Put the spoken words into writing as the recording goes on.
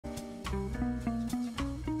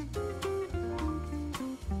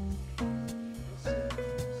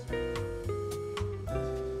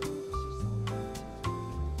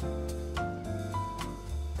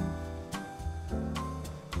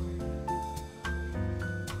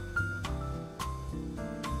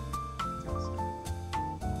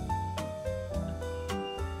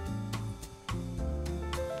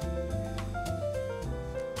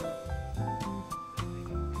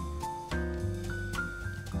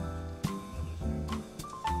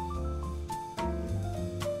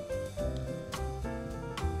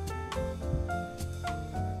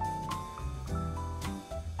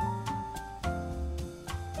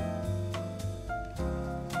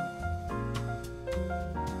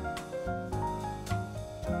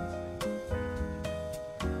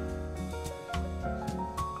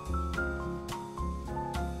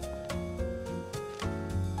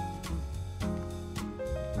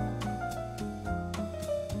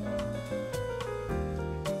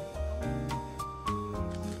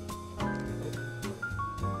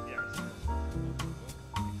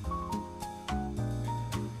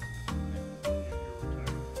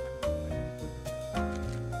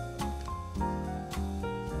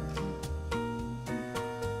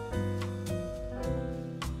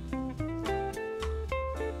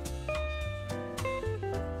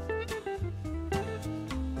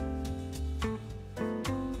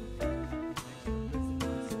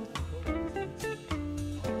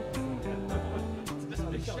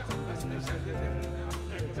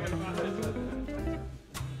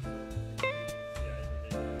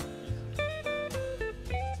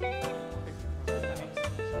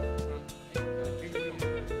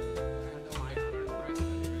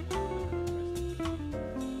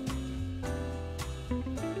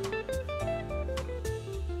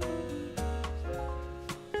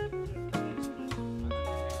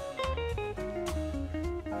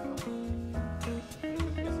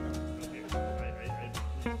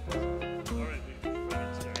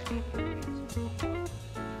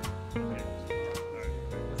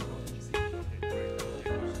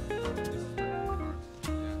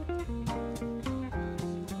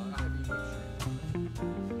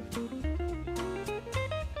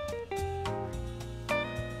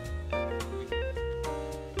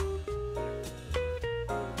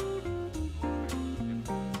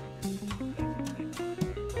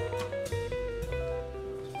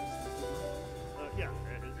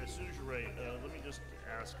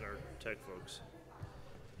Tech folks.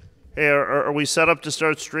 Hey, are we set up to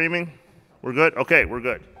start streaming? We're good? Okay, we're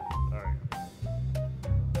good. All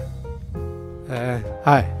right.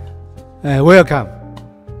 Hi. Welcome.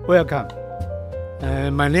 Welcome.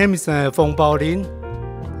 My name is Feng Baolin,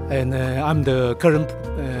 and I'm the current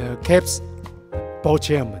CAAPS board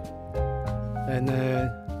chairman. And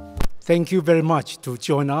thank you very much to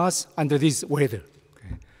join us under this weather.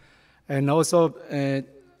 Okay. And also,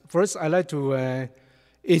 first I'd like to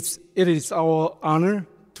it is our honor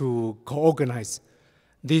to co-organize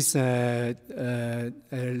this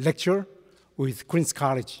lecture with Queen's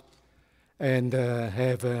College and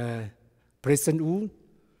have President Wu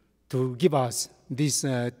to give us this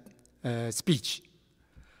speech.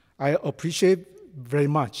 I appreciate very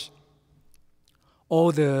much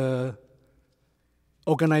all the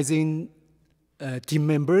organizing team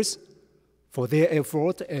members for their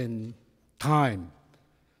effort and time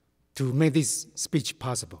to make this speech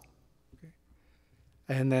possible. Okay.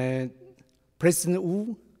 And President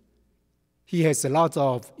Wu, he has a lot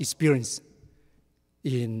of experience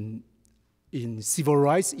in civil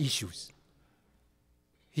rights issues.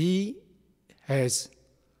 He has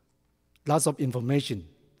lots of information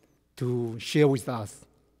to share with us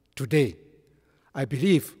today. I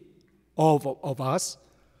believe all of us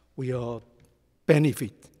will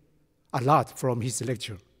benefit a lot from his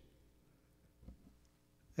lecture.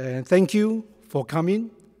 And thank you for coming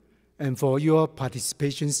and for your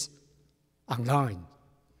participations online.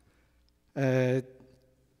 Have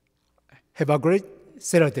a great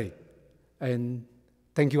Saturday, and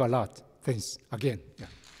thank you a lot. Thanks again. Yeah.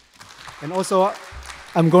 And also,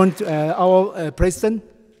 I'm going to, our president,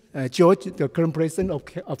 George, the current president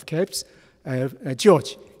of CAAPS,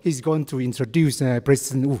 George, he's going to introduce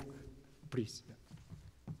President Wu. Please.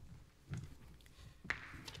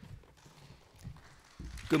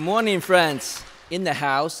 Good morning, friends in the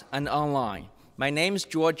house and online. My name is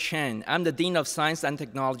George Chen. I'm the Dean of Science and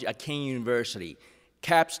Technology at King University,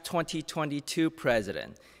 CAAPS 2022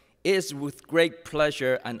 President. It is with great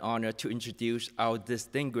pleasure and honor to introduce our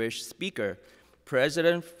distinguished speaker,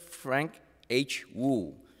 President Frank H.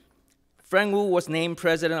 Wu. Frank Wu was named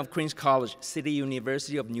President of Queen's College, City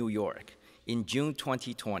University of New York in June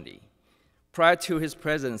 2020. Prior to his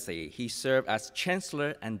presidency, he served as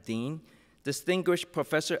chancellor and dean, distinguished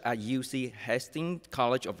professor at UC Hastings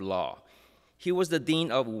College of Law. He was the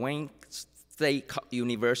dean of Wayne State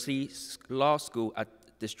University Law School at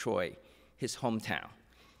Detroit, his hometown.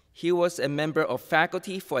 He was a member of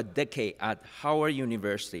faculty for a decade at Howard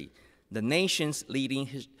University, the nation's leading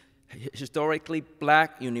historically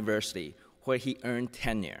black university, where he earned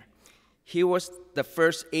tenure. He was the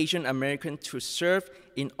first Asian American to serve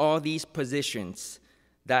in all these positions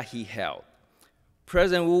that he held.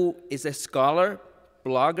 President Wu is a scholar,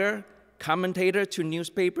 blogger, commentator to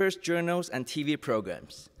newspapers, journals, and TV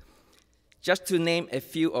programs. Just to name a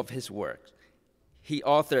few of his works, he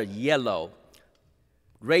authored Yellow,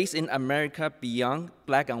 Race in America Beyond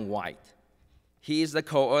Black and White. He is the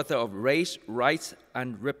co-author of Race, Rights,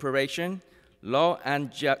 and Reparation, Law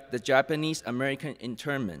and the Japanese American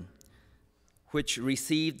Internment, which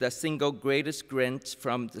received the single greatest grant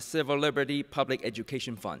from the Civil Liberty Public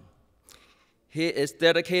Education Fund. He is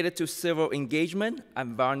dedicated to civil engagement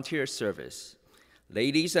and volunteer service.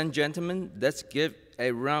 Ladies and gentlemen, let's give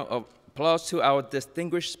a round of applause to our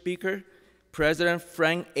distinguished speaker, President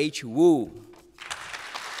Frank H. Wu.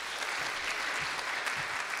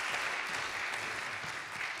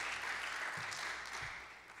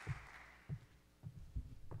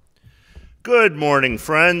 Good morning,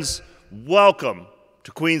 friends. Welcome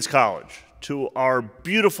to Queens College, to our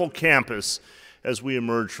beautiful campus as we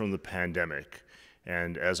emerge from the pandemic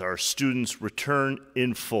and as our students return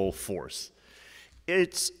in full force.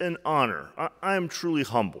 It's an honor. I am truly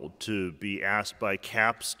humbled to be asked by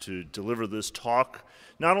CAAPS to deliver this talk,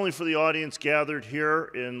 not only for the audience gathered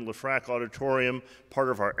here in Lefrak Auditorium, part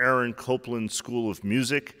of our Aaron Copland School of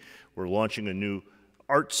Music. We're launching a new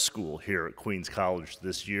art school here at Queens College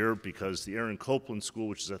this year because the Aaron Copland School,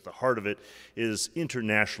 which is at the heart of it, is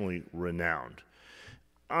internationally renowned.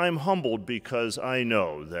 I'm humbled because I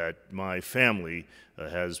know that my family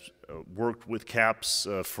has worked with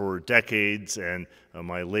CAAPS for decades, and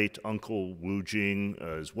my late uncle Wu Jing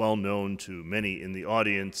is well known to many in the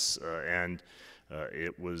audience, and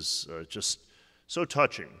it was just so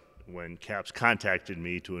touching when CAAPS contacted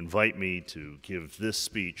me to invite me to give this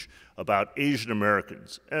speech about Asian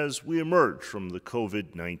Americans as we emerge from the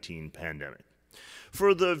COVID-19 pandemic.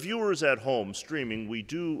 For the viewers at home streaming, we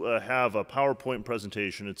do have a PowerPoint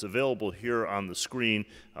presentation. It's available here on the screen.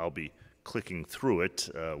 I'll be clicking through it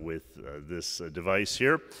with this device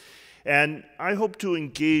here. And I hope to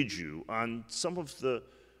engage you on some of the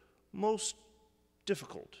most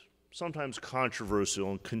difficult, sometimes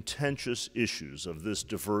controversial and contentious issues of this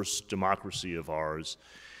diverse democracy of ours.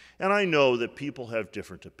 And I know that people have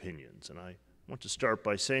different opinions, and I want to start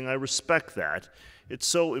by saying I respect that. It's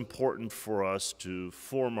so important for us to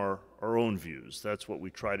form our own views. That's what we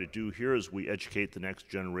try to do here as we educate the next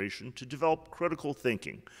generation to develop critical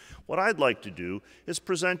thinking. What I'd like to do is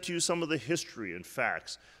present to you some of the history and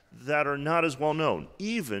facts that are not as well known,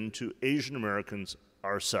 even to Asian Americans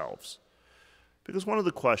ourselves. Because one of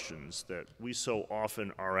the questions that we so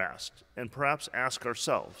often are asked, and perhaps ask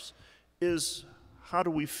ourselves, is how do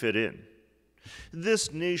we fit in?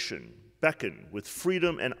 This nation beckon with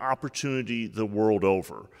freedom and opportunity the world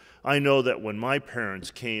over. I know that when my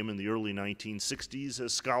parents came in the early 1960s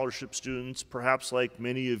as scholarship students, perhaps like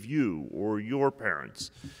many of you or your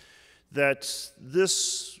parents, that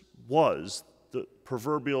this was the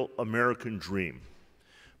proverbial American dream.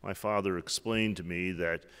 My father explained to me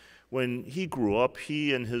that when he grew up,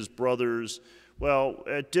 he and his brothers, well,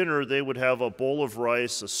 at dinner they would have a bowl of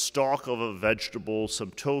rice, a stalk of a vegetable,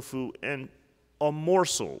 some tofu, and a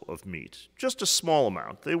morsel of meat, just a small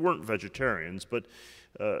amount. They weren't vegetarians, but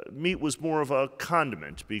meat was more of a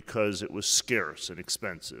condiment because it was scarce and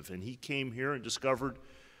expensive. And he came here and discovered,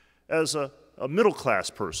 as a middle-class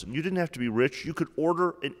person, you didn't have to be rich. You could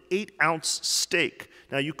order an 8-ounce steak.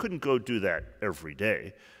 Now, you couldn't go do that every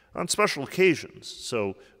day, on special occasions.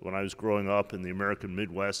 So when I was growing up in the American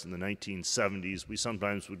Midwest in the 1970s, we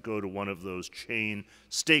sometimes would go to one of those chain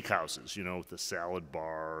steakhouses, you know, with the salad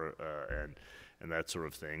bar and that sort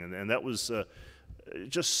of thing. And that was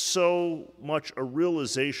just so much a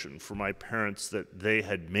realization for my parents that they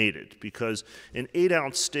had made it, because an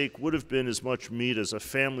 8-ounce steak would have been as much meat as a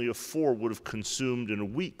family of 4 would have consumed in a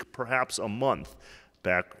week, perhaps a month,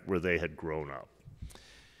 back where they had grown up.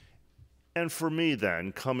 And for me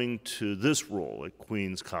then, coming to this role at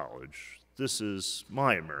Queens College, this is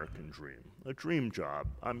my American dream, a dream job.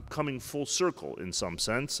 I'm coming full circle in some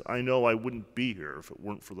sense. I know I wouldn't be here if it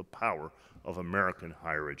weren't for the power of American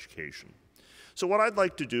higher education. So what I'd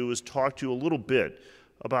like to do is talk to you a little bit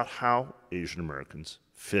about how Asian Americans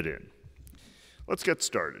fit in. Let's get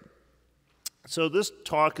started. So this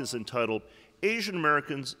talk is entitled Asian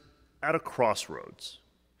Americans at a crossroads.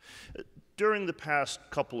 During the past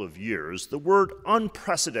couple of years, the word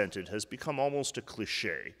unprecedented has become almost a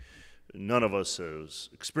cliche. None of us has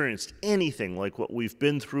experienced anything like what we've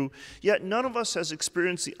been through, yet none of us has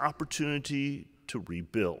experienced the opportunity to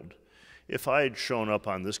rebuild. If I had shown up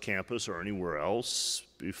on this campus or anywhere else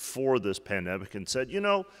before this pandemic and said, you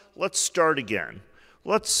know, let's start again,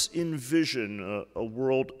 let's envision a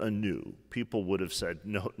world anew, people would have said,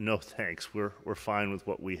 no thanks, we're fine with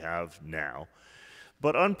what we have now.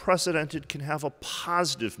 But unprecedented can have a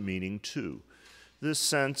positive meaning too. This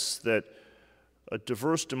sense that a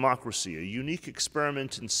diverse democracy, a unique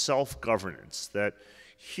experiment in self-governance, that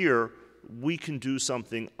here we can do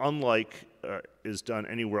something unlike is done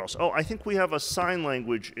anywhere else. Oh, I think we have a sign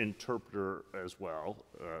language interpreter as well.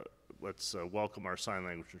 Let's welcome our sign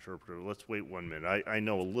language interpreter. Let's wait 1 minute. I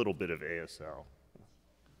know a little bit of ASL.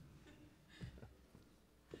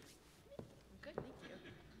 Good,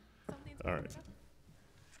 thank you. All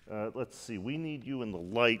right. Let's see, we need you in the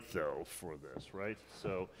light, though, for this, right?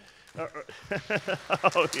 So,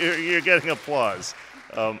 oh, you're getting applause.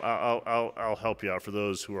 I'll help you out for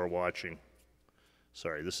those who are watching.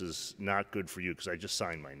 Sorry, this is not good for you because I just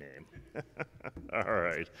signed my name. All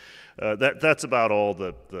right. That's about all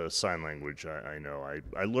the sign language I know.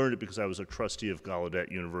 I learned it because I was a trustee of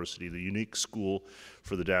Gallaudet University, the unique school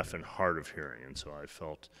for the deaf and hard of hearing, and so I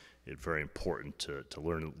felt it very important to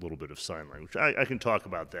learn a little bit of sign language. I can talk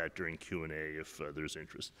about that during Q&A if there's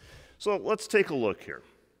interest. So let's take a look here.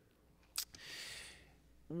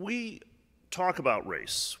 We talk about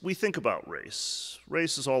race. We think about race.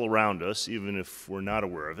 Race is all around us, even if we're not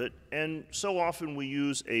aware of it, and so often we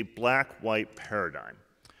use a black-white paradigm.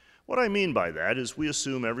 What I mean by that is we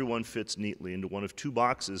assume everyone fits neatly into one of two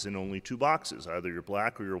boxes and only two boxes, either you're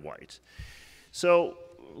black or you're white. So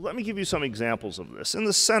let me give you some examples of this. In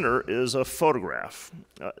the center is a photograph.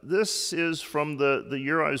 This is from the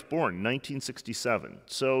year I was born, 1967.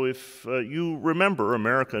 So if you remember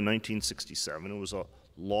America in 1967, it was a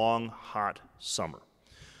long, hot summer.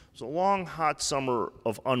 It was a long, hot summer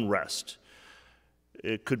of unrest.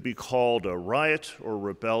 It could be called a riot or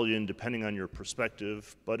rebellion, depending on your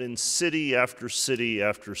perspective, but in city after city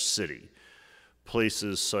after city,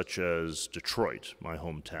 places such as Detroit, my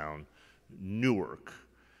hometown, Newark,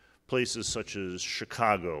 places such as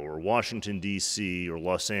Chicago or Washington, D.C. or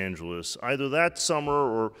Los Angeles, either that summer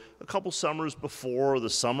or a couple summers before or the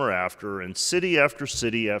summer after, and city after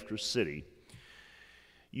city after city,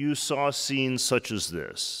 you saw scenes such as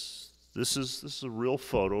this. This is a real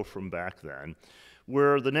photo from back then,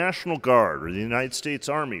 where the National Guard or the United States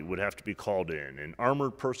Army would have to be called in, and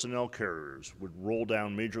armored personnel carriers would roll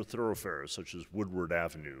down major thoroughfares such as Woodward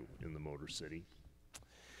Avenue in the Motor City.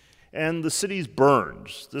 And the cities burned.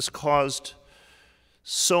 This caused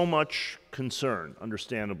so much concern,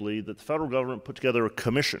 understandably, that the federal government put together a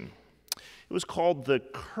commission. It was called the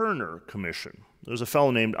Kerner Commission. There was a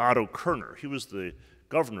fellow named Otto Kerner. He was the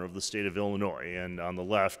governor of the state of Illinois, and on the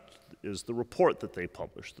left is the report that they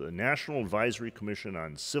published, the National Advisory Commission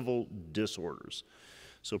on Civil Disorders.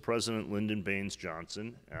 So President Lyndon Baines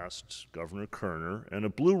Johnson asked Governor Kerner and a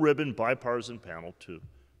blue ribbon bipartisan panel to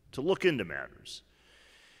look into matters.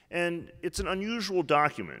 And it's an unusual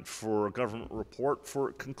document for a government report, for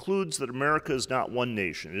it concludes that America is not one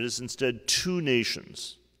nation. It is instead two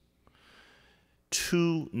nations.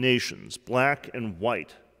 Two nations, black and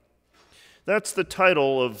white. That's the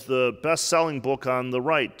title of the best-selling book on the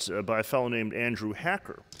right by a fellow named Andrew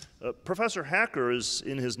Hacker. Professor Hacker is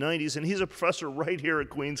in his 90s, and he's a professor right here at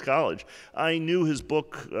Queens College. I knew his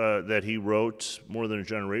book that he wrote more than a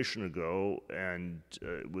generation ago, and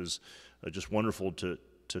it was just wonderful to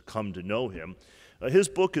come to know him. His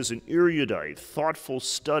book is an erudite, thoughtful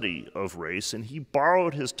study of race, and he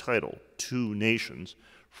borrowed his title, Two Nations,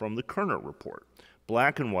 from the Kerner Report.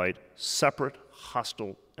 Black and white, separate,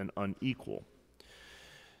 hostile, and unequal.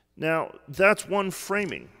 Now, that's one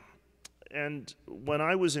framing. And when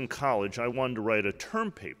I was in college, I wanted to write a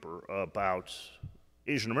term paper about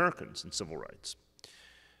Asian Americans and civil rights.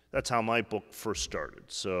 That's how my book first started.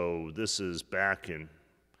 So this is back in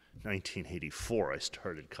 1984, I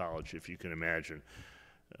started college, if you can imagine.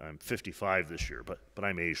 I'm 55 this year, but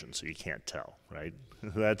I'm Asian, so you can't tell, right?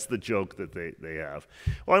 That's the joke that they have.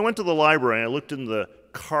 Well, I went to the library and I looked in the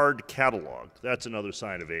card catalog. That's another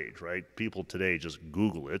sign of age, right? People today just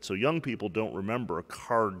Google it. So young people don't remember a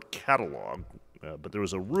card catalog, but there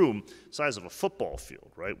was a room the size of a football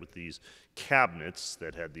field, right, with these cabinets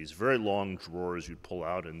that had these very long drawers you'd pull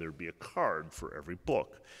out, and there'd be a card for every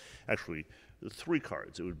book. Actually, 3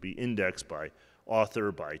 cards. It would be indexed by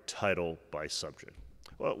author, by title, by subject.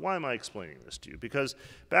 Well, why am I explaining this to you? Because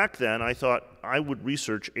back then I thought I would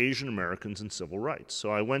research Asian Americans and civil rights.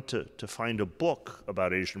 So I went to find a book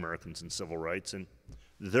about Asian Americans and civil rights, and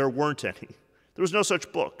there weren't any. There was no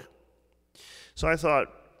such book. So I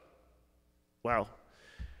thought, wow,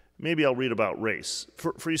 maybe I'll read about race.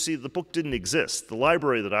 For you see, the book didn't exist. The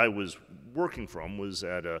library that I was working from was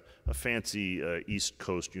at a fancy East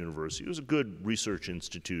Coast university. It was a good research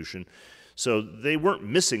institution. So they weren't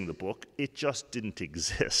missing the book, it just didn't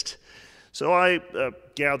exist. So I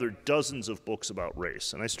gathered dozens of books about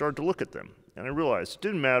race, and I started to look at them. And I realized it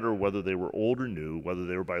didn't matter whether they were old or new, whether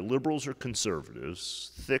they were by liberals or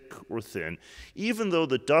conservatives, thick or thin. Even though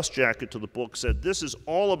the dust jacket to the book said, this is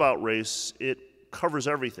all about race, it covers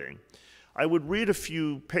everything. I would read a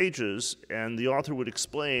few pages, and the author would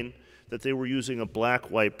explain that they were using a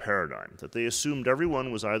black-white paradigm, that they assumed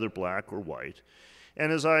everyone was either black or white.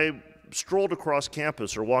 And as I strolled across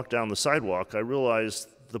campus or walked down the sidewalk, I realized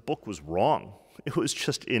the book was wrong. It was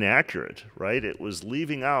just inaccurate, right? It was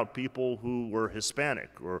leaving out people who were Hispanic,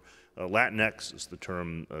 or Latinx is the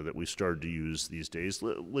term that we started to use these days,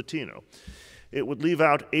 Latino. It would leave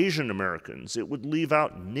out Asian Americans. It would leave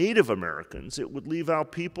out Native Americans. It would leave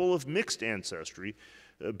out people of mixed ancestry,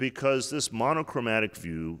 because this monochromatic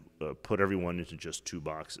view put everyone into just two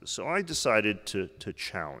boxes. So I decided to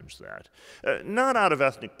challenge that. Not out of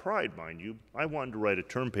ethnic pride, mind you. I wanted to write a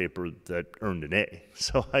term paper that earned an A.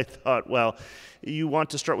 So I thought, well, you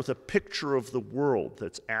want to start with a picture of the world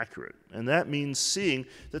that's accurate. And that means seeing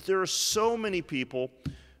that there are so many people,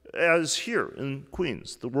 as here in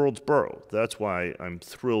Queens, the world's borough. That's why I'm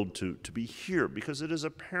thrilled to be here, because it is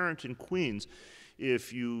apparent in Queens,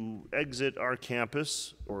 if you exit our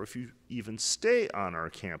campus, or if you even stay on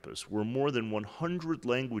our campus, where more than 100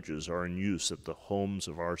 languages are in use at the homes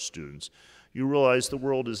of our students, you realize the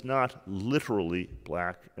world is not literally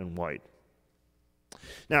black and white.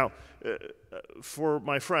 Now, for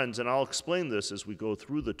my friends, and I'll explain this as we go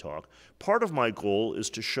through the talk, part of my goal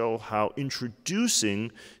is to show how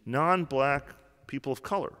introducing non-black people of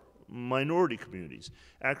color, minority communities,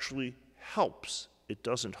 actually helps. It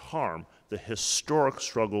doesn't harm the historic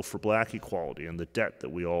struggle for black equality and the debt that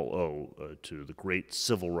we all owe to the great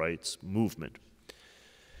civil rights movement.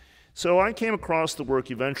 So I came across the work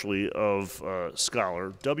eventually of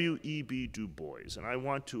scholar W.E.B. Du Bois, and I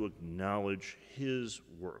want to acknowledge his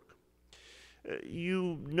work.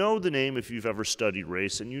 You know the name if you've ever studied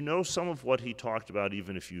race, and you know some of what he talked about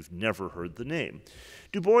even if you've never heard the name.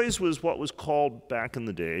 Du Bois was what was called back in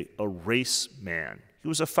the day a race man. He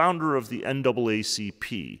was a founder of the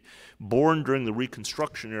NAACP. Born during the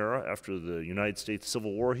Reconstruction era after the United States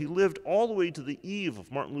Civil War, he lived all the way to the eve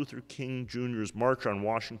of Martin Luther King Jr.'s March on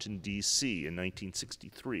Washington, D.C. in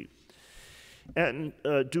 1963. And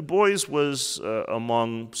Du Bois was,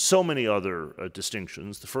 among so many other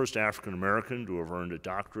distinctions, the first African American to have earned a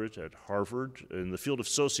doctorate at Harvard in the field of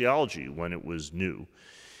sociology when it was new.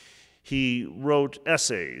 He wrote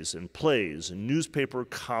essays and plays and newspaper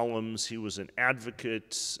columns. He was an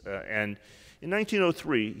advocate, and in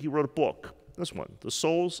 1903, he wrote a book, this one, The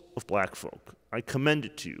Souls of Black Folk. I commend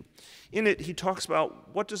it to you. In it, he talks about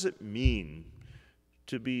what does it mean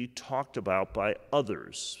to be talked about by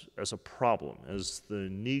others as a problem, as the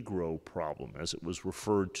Negro problem, as it was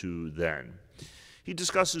referred to then. He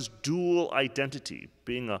discusses dual identity,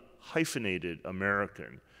 being a hyphenated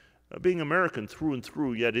American, being American through and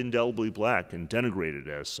through, yet indelibly black and denigrated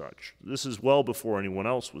as such. This is well before anyone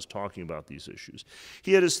else was talking about these issues.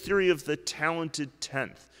 He had his theory of the talented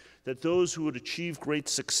tenth, that those who had achieved great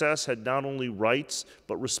success had not only rights,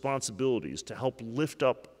 but responsibilities to help lift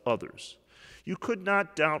up others. You could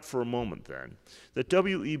not doubt for a moment then that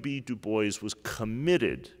W.E.B. Du Bois was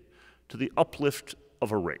committed to the uplift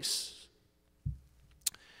of a race.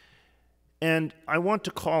 And I want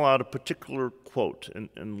to call out a particular quote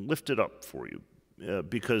and lift it up for you,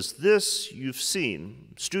 because this you've seen.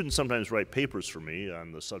 Students sometimes write papers for me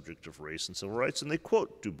on the subject of race and civil rights, and they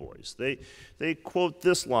quote Du Bois. They quote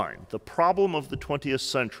this line: "The problem of the 20th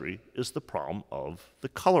century is the problem of the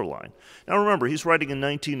color line." Now remember, he's writing in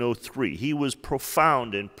 1903. He was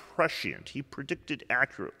profound and prescient. He predicted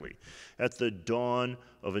accurately at the dawn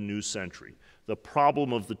of a new century. The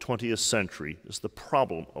problem of the 20th century is the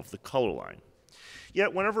problem of the color line.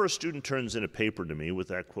 Yet whenever a student turns in a paper to me with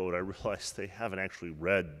that quote, I realize they haven't actually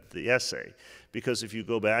read the essay, because if you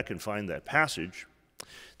go back and find that passage,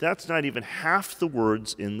 that's not even half the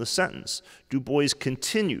words in the sentence. Du Bois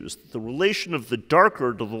continues, the relation of the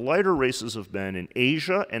darker to the lighter races of men in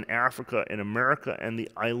Asia and Africa and America and the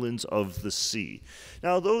islands of the sea.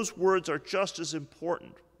 Now those words are just as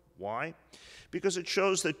important. Why? Because it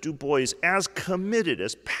shows that Du Bois, as committed,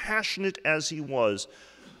 as passionate as he was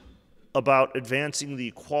about advancing the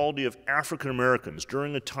equality of African Americans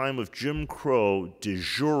during a time of Jim Crow de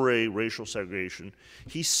jure racial segregation.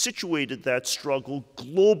 He situated that struggle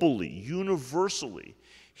globally, universally.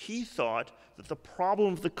 He thought that the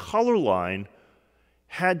problem of the color line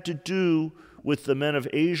had to do with the men of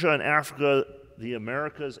Asia and Africa, the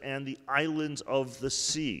Americas, and the islands of the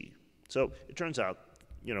sea. So it turns out,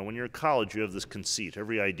 you know, when you're in college, you have this conceit.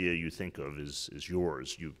 Every idea you think of is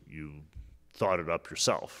yours. You thought it up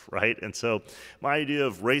yourself, right? And so my idea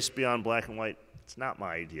of race beyond black and white, it's not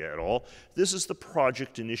my idea at all. This is the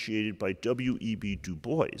project initiated by W.E.B. Du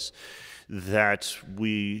Bois, that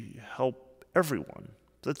we help everyone,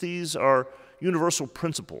 that these are universal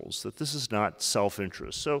principles, that this is not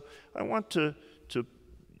self-interest. So I want to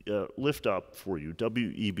lift up for you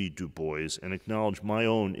W.E.B. Du Bois and acknowledge my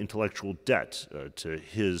own intellectual debt to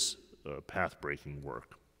his path-breaking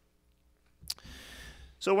work.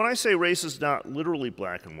 So when I say race is not literally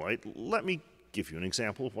black and white, let me give you an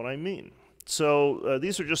example of what I mean. So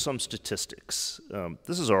these are just some statistics.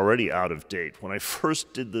 This is already out of date. When I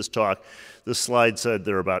first did this talk, this slide said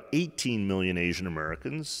there are about 18 million Asian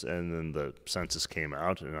Americans, and then the census came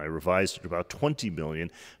out, and I revised it to about 20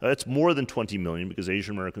 million. It's more than 20 million because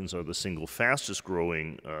Asian Americans are the single fastest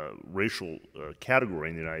growing racial category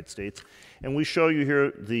in the United States. And we show you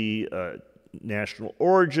here the national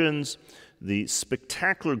origins, the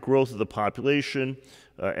spectacular growth of the population,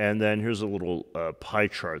 and then here's a little pie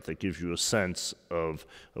chart that gives you a sense of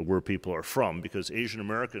where people are from, because Asian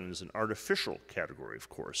American is an artificial category, of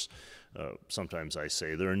course. Sometimes I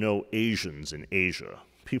say there are no Asians in Asia.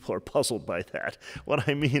 People are puzzled by that. What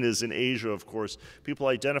I mean is in Asia, of course, people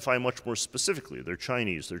identify much more specifically. They're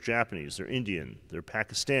Chinese, they're Japanese, they're Indian, they're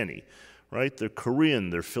Pakistani, right? They're Korean,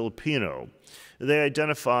 they're Filipino. They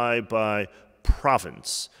identify by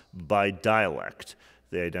province, by dialect.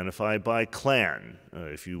 They identify by clan.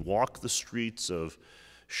 If you walk the streets of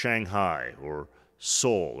Shanghai or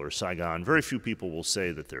Seoul or Saigon, very few people will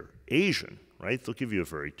say that they're Asian, right? They'll give you a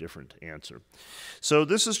very different answer. So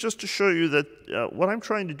this is just to show you that what I'm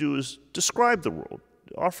trying to do is describe the world,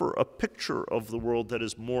 offer a picture of the world that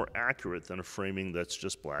is more accurate than a framing that's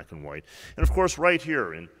just black and white. And of course, right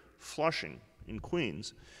here in Flushing, in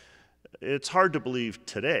Queens, it's hard to believe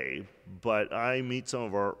today, but I meet some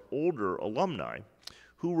of our older alumni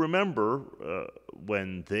who remember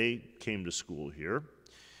when they came to school here,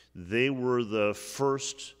 they were the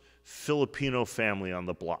first Filipino family on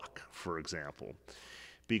the block, for example.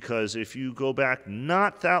 Because if you go back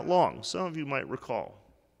not that long, some of you might recall,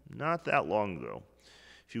 not that long ago,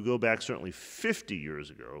 if you go back certainly 50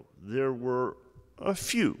 years ago, there were a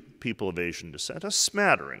few people of Asian descent, a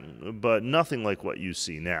smattering, but nothing like what you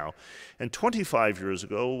see now. And 25 years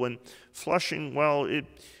ago, when Flushing, well, it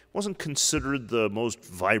wasn't considered the most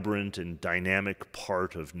vibrant and dynamic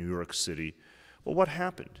part of New York City, well, what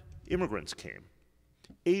happened? Immigrants came.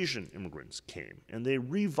 Asian immigrants came, and they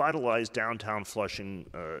revitalized downtown Flushing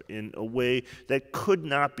in a way that could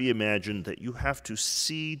not be imagined, that you have to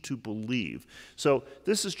see to believe. So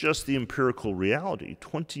this is just the empirical reality.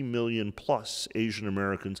 20 million plus Asian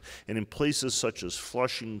Americans, and in places such as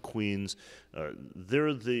Flushing, Queens,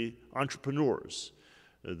 they're the entrepreneurs.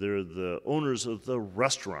 They're the owners of the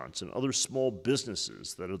restaurants and other small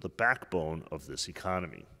businesses that are the backbone of this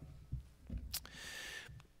economy.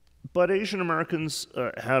 But Asian Americans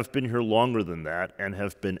have been here longer than that and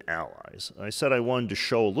have been allies. I said I wanted to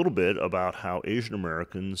show a little bit about how Asian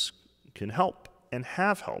Americans can help and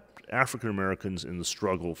have helped African Americans in the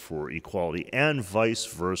struggle for equality and vice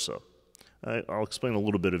versa. I'll explain a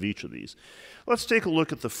little bit of each of these. Let's take a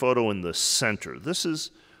look at the photo in the center. This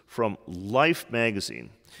is from Life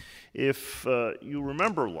magazine. If you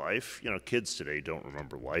remember Life, you know, kids today don't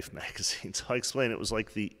remember Life magazine, so I explain it was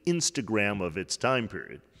like the Instagram of its time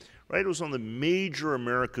period. Right? It was on the major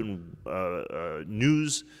American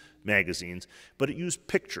news magazines, but it used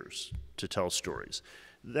pictures to tell stories.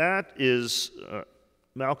 That is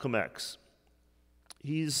Malcolm X.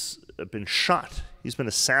 He's been shot. He's been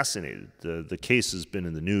assassinated. The case has been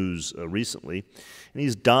in the news recently, and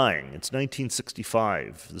he's dying. It's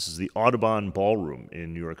 1965. This is the Audubon Ballroom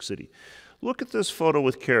in New York City. Look at this photo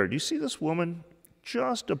with care. Do you see this woman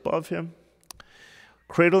just above him,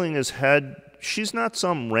 cradling his head? She's not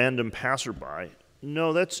some random passerby.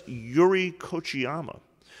 No, that's Yuri Kochiyama,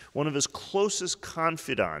 one of his closest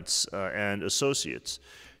confidants and associates.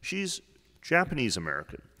 She's Japanese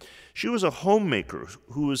American. She was a homemaker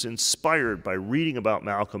who was inspired by reading about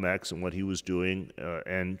Malcolm X and what he was doing,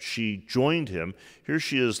 and she joined him. Here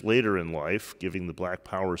she is later in life, giving the Black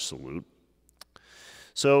Power salute.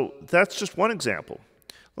 So that's just one example.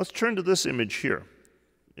 Let's turn to this image here.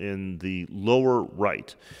 in the lower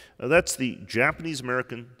right. That's the Japanese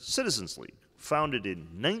American Citizens League, founded in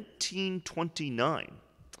 1929.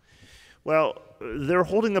 Well, they're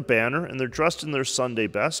holding a banner and they're dressed in their Sunday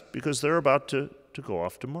best because they're about to go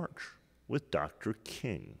off to march with Dr.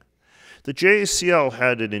 King. The JACL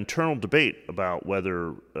had an internal debate about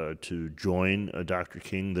whether to join Dr.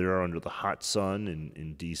 King there under the hot sun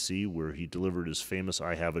in D.C., where he delivered his famous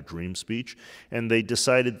I Have a Dream speech, and they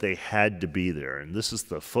decided they had to be there. And this is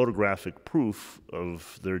the photographic proof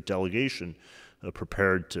of their delegation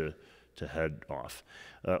prepared to head off.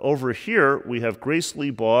 Over here, we have Grace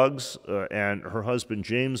Lee Boggs and her husband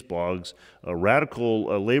James Boggs,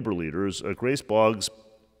 radical labor leaders. Grace Boggs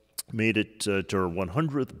made it to her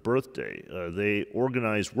 100th birthday. They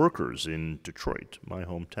organized workers in Detroit, my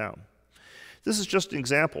hometown. This is just an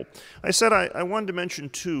example. I said I wanted to mention,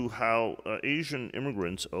 too, how Asian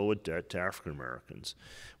immigrants owe a debt to African Americans.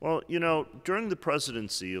 Well, you know, during the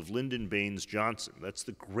presidency of Lyndon Baines Johnson, that's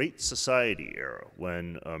the Great Society era,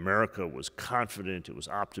 when America was confident, it was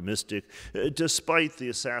optimistic, despite the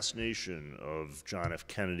assassination of John F.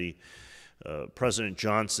 Kennedy. President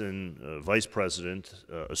Johnson, vice president,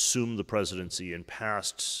 assumed the presidency and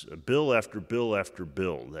passed bill after bill after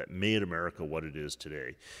bill that made America what it is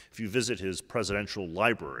today. If you visit his presidential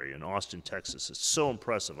library in Austin, Texas, it's so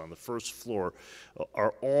impressive. On the first floor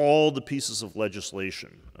are all the pieces of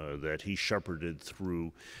legislation that he shepherded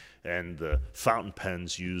through and the fountain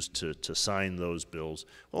pens used to sign those bills.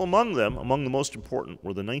 Well, among the most important,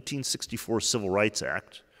 were the 1964 Civil Rights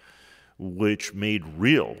Act, which made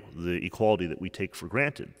real the equality that we take for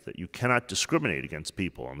granted, that you cannot discriminate against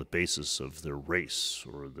people on the basis of their race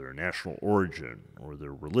or their national origin or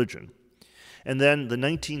their religion. And then the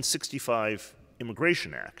 1965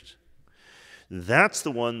 Immigration Act. That's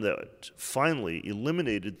the one that finally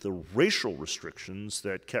eliminated the racial restrictions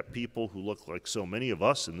that kept people who look like so many of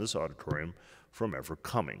us in this auditorium from ever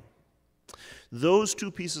coming. Those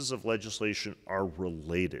two pieces of legislation are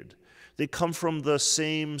related. They come from the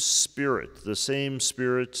same spirit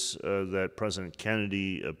that President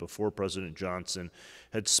Kennedy, before President Johnson,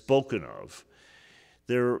 had spoken of.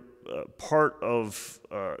 They're part of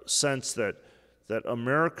a sense that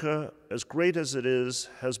America, as great as it is,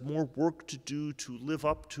 has more work to do to live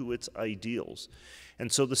up to its ideals.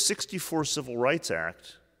 And so the 64 Civil Rights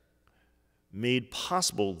Act made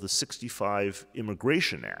possible the 65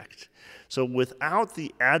 Immigration Act. So without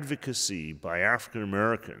the advocacy by African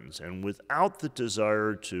Americans and without the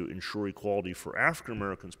desire to ensure equality for African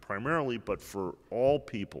Americans primarily, but for all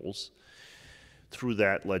peoples through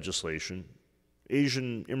that legislation,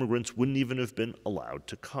 Asian immigrants wouldn't even have been allowed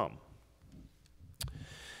to come.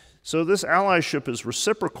 So this allyship is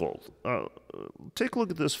reciprocal. Take a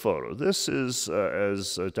look at this photo. This is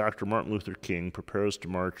as Dr. Martin Luther King prepares to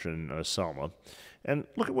march in Selma. And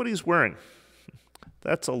look at what he's wearing.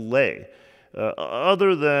 That's a lei.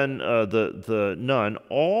 Other than the nun,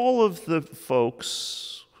 all of the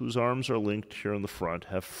folks whose arms are linked here in the front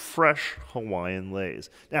have fresh Hawaiian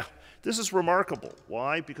leis. Now, this is remarkable.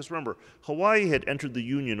 Why? Because remember, Hawaii had entered the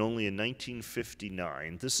Union only in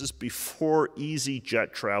 1959. This is before easy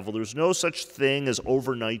jet travel. There's no such thing as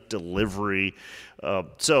overnight delivery.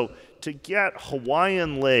 So to get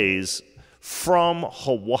Hawaiian leis from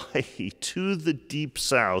Hawaii to the Deep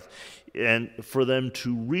South and for them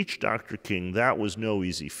to reach Dr. King, that was no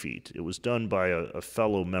easy feat. It was done by a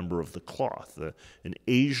fellow member of the cloth, an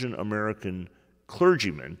Asian American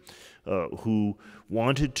clergyman who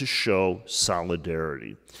wanted to show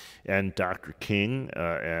solidarity. And Dr. King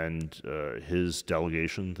and his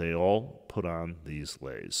delegation, they all put on these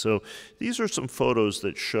leis. So these are some photos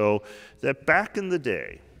that show that back in the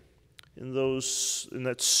day, in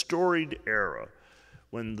that storied era,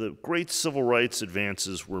 when the great civil rights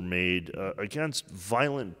advances were made against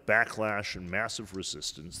violent backlash and massive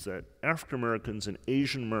resistance, that African Americans and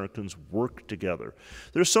Asian Americans worked together.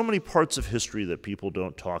 There's so many parts of history that people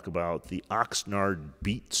don't talk about. The Oxnard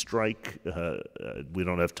beet strike, we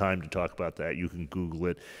don't have time to talk about that. You can Google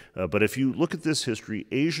it. But if you look at this history,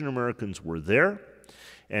 Asian Americans were there,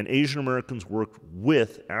 and Asian Americans worked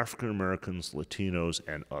with African Americans, Latinos,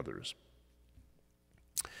 and others.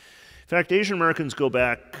 In fact, Asian Americans go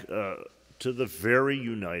back to the very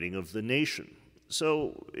uniting of the nation.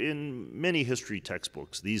 So in many history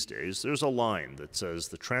textbooks these days, there's a line that says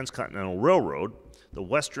the Transcontinental Railroad, the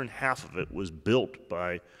western half of it, was built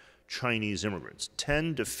by Chinese immigrants,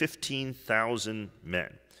 10 to 15,000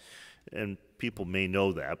 men. And people may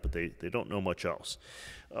know that, but they don't know much else.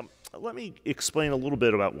 Let me explain a little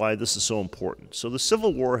bit about why this is so important. So the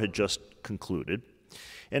Civil War had just concluded.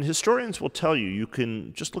 And historians will tell you, you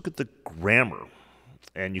can just look at the grammar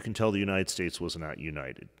And you can tell the United States was not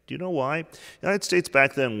united. Do you know why? The United States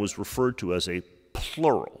back then was referred to as a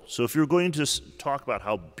plural. So if you're going to talk about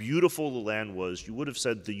how beautiful the land was, you would have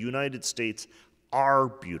said the United States are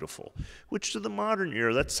beautiful, which to the modern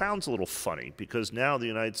ear, that sounds a little funny because now the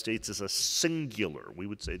United States is a singular. We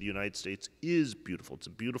would say the United States is beautiful. It's a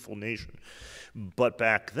beautiful nation. But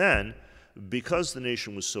back then, because the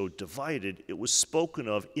nation was so divided, it was spoken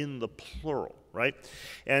of in the plural, right?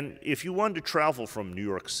 And if you wanted to travel from New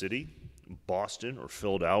York City, Boston, or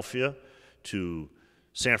Philadelphia to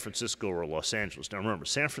San Francisco or Los Angeles. Now remember,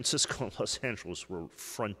 San Francisco and Los Angeles were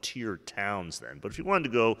frontier towns then, but if you wanted to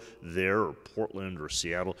go there or Portland or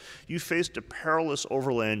Seattle, you faced a perilous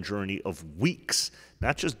overland journey of weeks,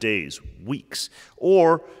 not just days, weeks.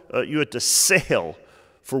 Or you had to sail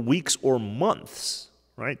for weeks or months,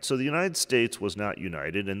 right? So the United States was not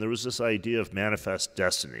united, and there was this idea of manifest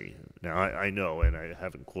destiny. Now I know, and I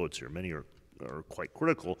have in quotes here, many are quite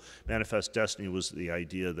critical. Manifest destiny was the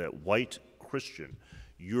idea that white Christian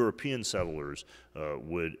European settlers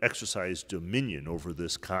would exercise dominion over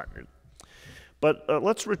this continent. But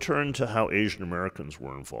let's return to how Asian Americans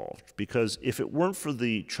were involved, because if it weren't for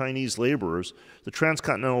the Chinese laborers, the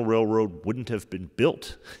Transcontinental Railroad wouldn't have been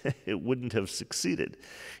built. It wouldn't have succeeded.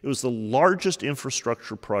 It was the largest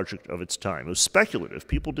infrastructure project of its time. It was speculative.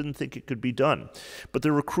 People didn't think it could be done. But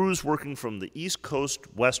there were crews working from the East Coast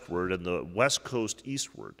westward and the West Coast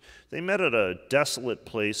eastward. They met at a desolate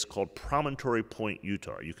place called Promontory Point,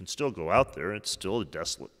 Utah. You can still go out there. It's still a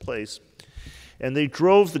desolate place. And they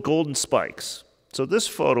drove the Golden Spikes. So this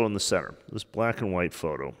photo in the center, this black and white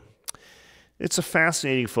photo, it's a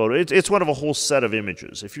fascinating photo. It's one of a whole set of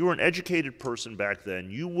images. If you were an educated person back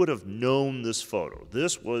then, you would have known this photo.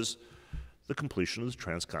 This was the completion of the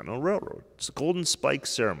Transcontinental Railroad. It's the Golden Spike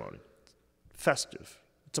ceremony. Festive.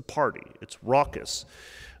 It's a party. It's raucous.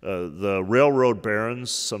 The railroad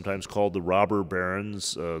barons, sometimes called the robber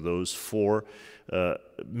barons, those four,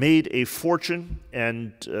 made a fortune,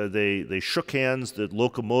 and they shook hands. The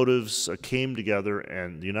locomotives came together,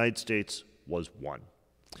 and the United States was one.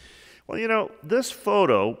 Well, you know, this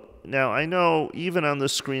photo, now I know even on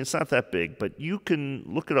this screen it's not that big, but you can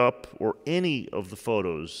look it up, or any of the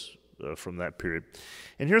photos from that period.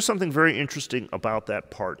 And here's something very interesting about that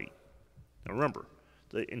party. Now remember,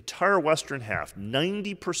 the entire western half,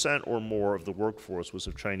 90% or more of the workforce was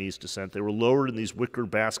of Chinese descent. They were lowered in these wicker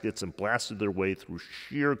baskets and blasted their way through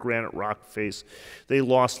sheer granite rock face. They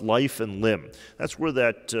lost life and limb. That's where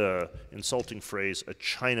that insulting phrase, a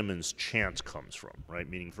Chinaman's chance, comes from, right?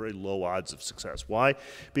 Meaning very low odds of success. Why?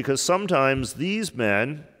 Because sometimes these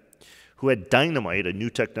men who had dynamite, a new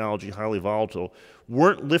technology, highly volatile,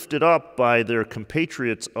 weren't lifted up by their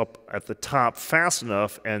compatriots up at the top fast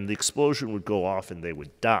enough, and the explosion would go off and they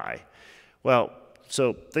would die. Well,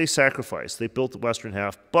 so they sacrificed. They built the western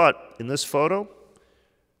half, but in this photo,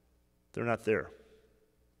 they're not there.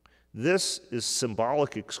 This is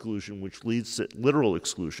symbolic exclusion, which leads to literal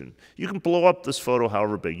exclusion. You can blow up this photo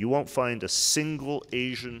however big. You won't find a single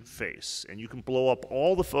Asian face. And you can blow up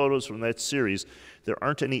all the photos from that series. There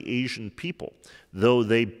aren't any Asian people, though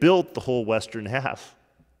they built the whole western half.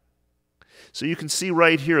 So you can see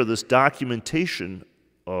right here this documentation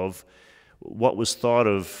of what was thought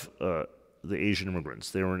of the Asian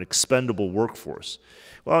immigrants. They were an expendable workforce.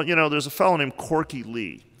 Well, you know, there's a fellow named Corky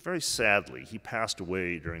Lee. Very sadly, he passed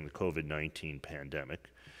away during the COVID-19 pandemic.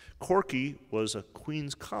 Corky was a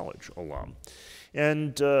Queens College alum.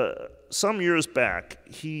 And some years back,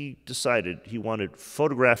 he decided he wanted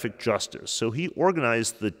photographic justice. So he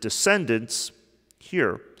organized the descendants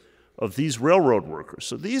here of these railroad workers.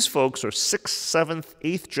 So these folks are 6th, 7th,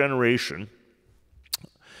 8th generation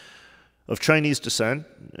of Chinese descent,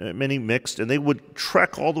 many mixed, and they would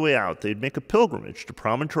trek all the way out. They'd make a pilgrimage to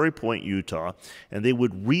Promontory Point, Utah, and they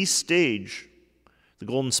would restage the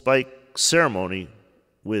Golden Spike ceremony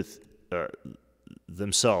with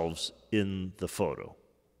themselves in the photo,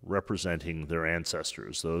 representing their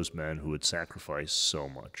ancestors, those men who had sacrificed so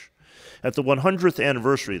much. At the 100th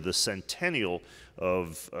anniversary, the centennial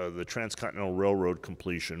of the Transcontinental Railroad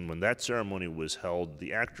completion, when that ceremony was held,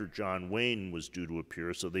 the actor John Wayne was due to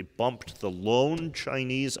appear, so they bumped the lone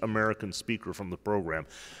Chinese-American speaker from the program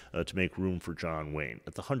to make room for John Wayne.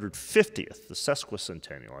 At the 150th, the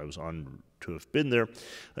sesquicentennial, I was honored to have been there.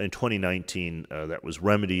 In 2019, that was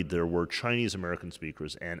remedied. There were Chinese-American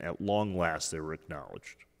speakers, and at long last, they were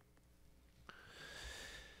acknowledged.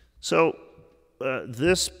 So,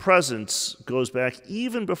 this presence goes back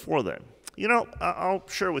even before then. You know, I'll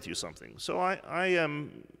share with you something. So I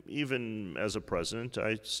am, even as a president,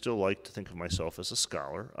 I still like to think of myself as a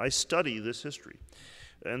scholar. I study this history,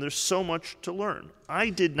 and there's so much to learn. I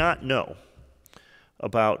did not know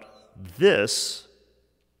about this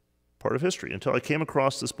part of history until I came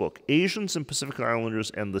across this book, Asians and Pacific Islanders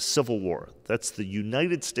and the Civil War. That's the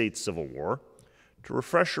United States Civil War. To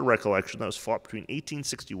refresh your recollection, that was fought between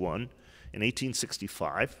 1861 and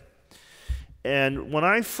 1865. And when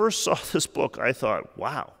I first saw this book, I thought,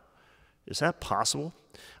 wow, is that possible?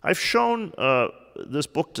 I've shown this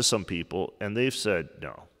book to some people, and they've said,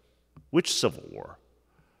 no. Which Civil War?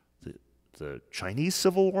 The Chinese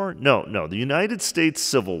Civil War? No, the United States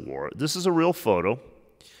Civil War. This is a real photo.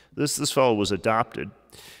 This fellow was adopted.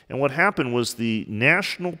 And what happened was the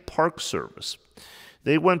National Park Service,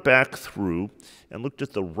 they went back through and looked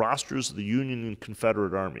at the rosters of the Union and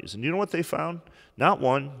Confederate armies. And you know what they found? Not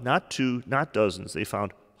one, not two, not dozens. They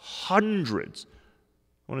found hundreds.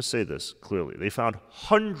 I want to say this clearly. They found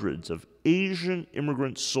hundreds of Asian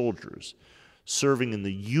immigrant soldiers serving in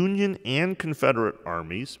the Union and Confederate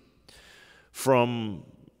armies from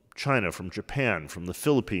China, from Japan, from the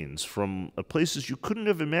Philippines, from places you couldn't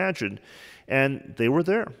have imagined, and they were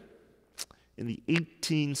there in the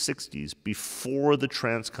 1860s before the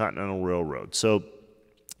Transcontinental Railroad. So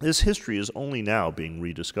this history is only now being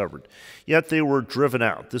rediscovered. Yet they were driven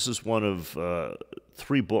out. This is one of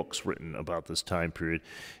 3 books written about this time period.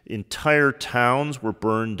 Entire towns were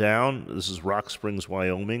burned down. This is Rock Springs,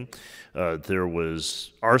 Wyoming. There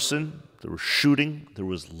was arson, there was shooting, there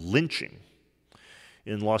was lynching.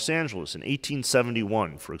 In Los Angeles in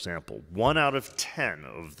 1871, for example, 1 out of 10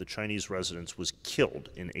 of the Chinese residents was killed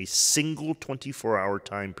in a single 24-hour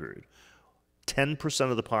time period. 10%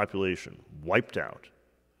 of the population wiped out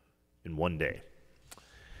in one day.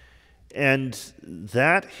 And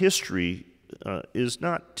that history is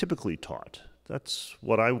not typically taught. That's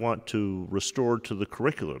what I want to restore to the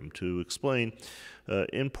curriculum, to explain,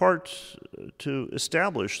 in part to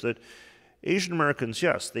establish that Asian Americans,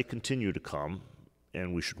 yes, they continue to come,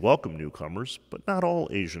 and we should welcome newcomers, but not all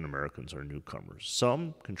Asian Americans are newcomers.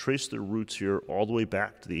 Some can trace their roots here all the way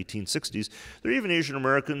back to the 1860s. There are even Asian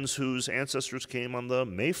Americans whose ancestors came on the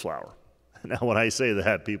Mayflower. Now, when I say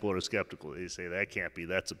that, people are skeptical. They say, that can't be,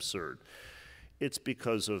 that's absurd. It's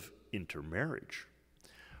because of intermarriage,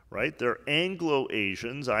 right? They're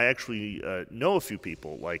Anglo-Asians. I actually know a few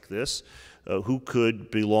people like this who could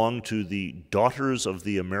belong to the Daughters of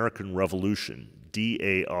the American Revolution,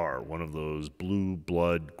 DAR, one of those blue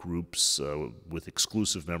blood groups with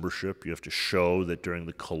exclusive membership. You have to show that during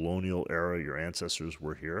the colonial era your ancestors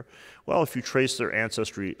were here. Well, if you trace their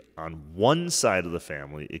ancestry on one side of the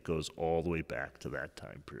family, it goes all the way back to that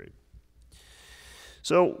time period.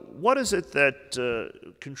 So what is it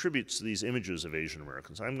that contributes to these images of Asian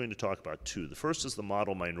Americans? I'm going to talk about 2. The first is the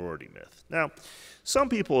model minority myth. Now, some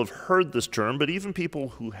people have heard this term, but even people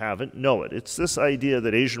who haven't know it. It's this idea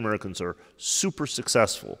that Asian Americans are super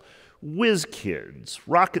successful, whiz kids,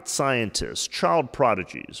 rocket scientists, child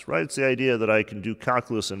prodigies, right? It's the idea that I can do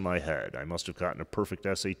calculus in my head. I must have gotten a perfect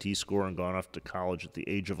SAT score and gone off to college at the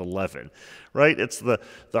age of 11, right? It's the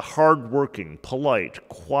hardworking, polite,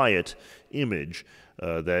 quiet image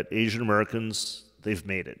that Asian Americans, they've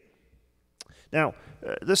made it. Now,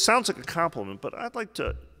 this sounds like a compliment, but I'd like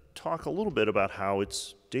to talk a little bit about how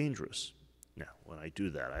it's dangerous. Now, when I do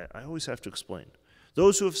that, I always have to explain.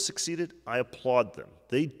 Those who have succeeded, I applaud them.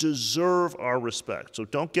 They deserve our respect. So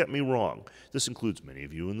don't get me wrong. This includes many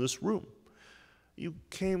of you in this room. You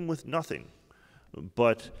came with nothing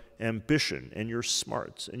but ambition and your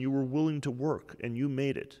smarts, and you were willing to work, and you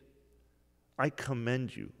made it. I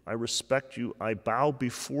commend you. I respect you. I bow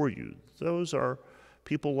before you. Those are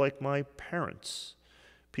people like my parents,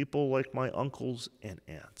 people like my uncles and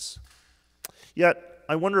aunts. Yet,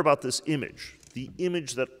 I wonder about this image, the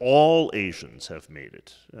image that all Asians have made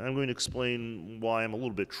it. And I'm going to explain why I'm a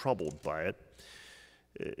little bit troubled by it.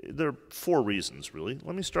 There are 4 reasons, really.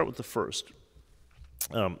 Let me start with the first.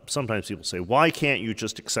 Sometimes people say, why can't you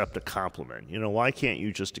just accept a compliment? You know, why can't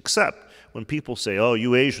you just accept when people say, oh,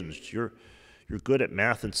 you Asians, you're good at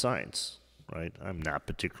math and science, right? I'm not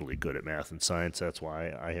particularly good at math and science. That's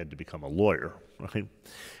why I had to become a lawyer, right?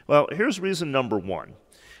 Well, here's reason number 1.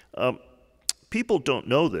 People don't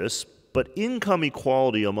know this, but income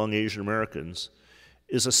equality among Asian Americans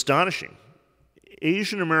is astonishing.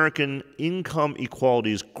 Asian American income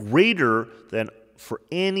equality is greater than for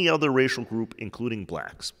any other racial group, including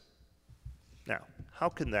blacks. Now, how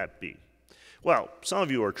can that be? Well, some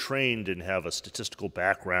of you are trained and have a statistical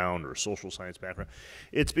background or social science background.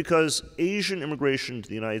 It's because Asian immigration to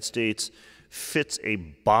the United States fits a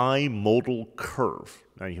bimodal curve.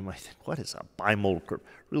 Now, you might think, what is a bimodal curve?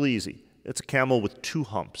 Really easy. It's a camel with 2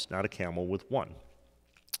 humps, not a camel with 1.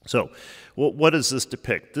 So, what does this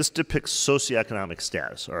depict? This depicts socioeconomic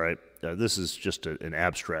status, all right? This is just an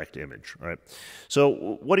abstract image, right?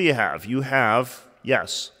 So what do you have? You have,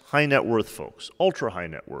 yes, high net worth folks, ultra high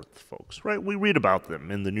net worth folks, right? We read about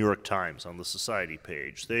them in the New York Times on the society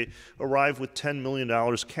page. They arrive with $10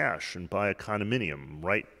 million cash and buy a condominium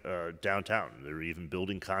right downtown. They're even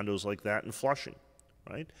building condos like that in Flushing,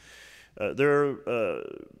 right? They're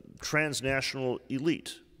transnational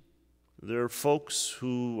elite. They're folks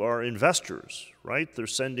who are investors, right? They're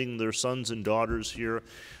sending their sons and daughters here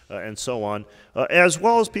and so on, as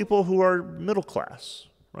well as people who are middle class,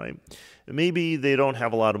 right? Maybe they don't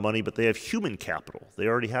have a lot of money, but they have human capital. They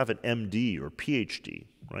already have an MD or PhD,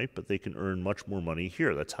 right? But they can earn much more money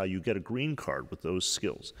here. That's how you get a green card with those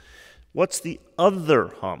skills. What's the other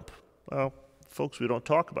hump? Well, folks we don't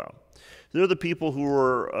talk about. They're the people who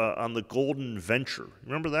are on the Golden Venture.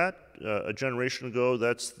 Remember that? A generation ago,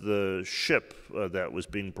 that's the ship that was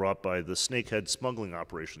being brought by the snakehead smuggling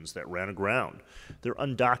operations that ran aground. They're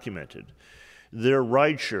undocumented. They're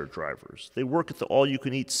rideshare drivers. They work at the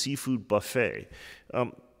all-you-can-eat seafood buffet.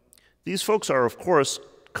 These folks are, of course,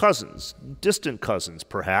 cousins, distant cousins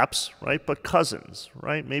perhaps, right? But cousins,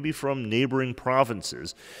 right? Maybe from neighboring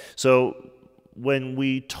provinces. So when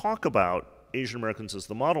we talk about Asian Americans as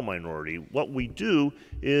the model minority, what we do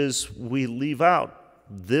is we leave out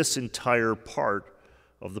this entire part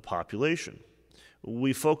of the population.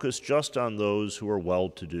 We focus just on those who are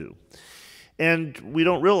well-to-do. And we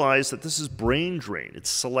don't realize that this is brain drain. It's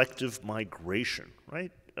selective migration,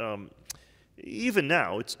 right? Even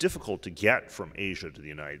now, it's difficult to get from Asia to the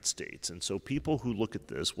United States. And so people who look at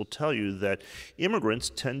this will tell you that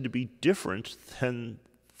immigrants tend to be different than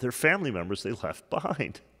their family members they left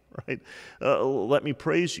behind, right? Let me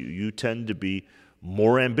praise you. You tend to be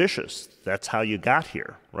more ambitious. That's how you got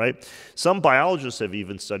here, right? Some biologists have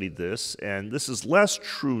even studied this, and this is less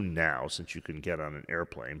true now since you can get on an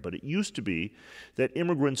airplane, but it used to be that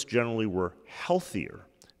immigrants generally were healthier.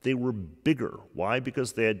 They were bigger. Why?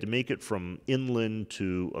 Because they had to make it from inland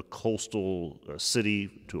to a coastal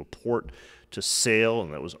city, to a port, to sail,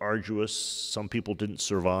 and that was arduous. Some people didn't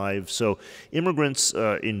survive. So immigrants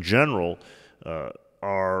in general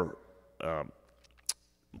are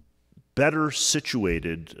better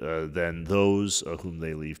situated than those whom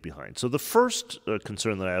they leave behind. So the first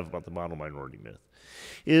concern that I have about the model minority myth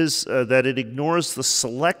is that it ignores the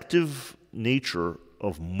selective nature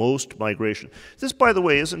of most migration. This, by the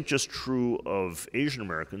way, isn't just true of Asian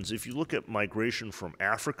Americans. If you look at migration from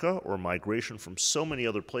Africa or migration from so many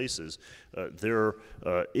other places, there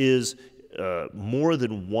is more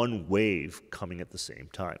than one wave coming at the same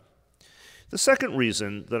time. The second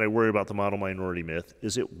reason that I worry about the model minority myth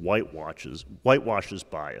is it whitewashes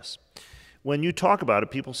bias. When you talk about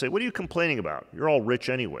it, people say, what are you complaining about? You're all rich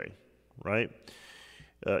anyway, right?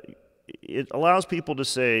 It allows people to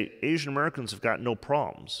say Asian Americans have got no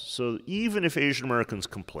problems. So even if Asian Americans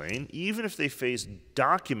complain, even if they face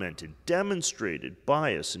documented, demonstrated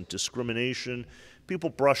bias and discrimination, people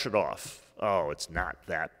brush it off. Oh, it's not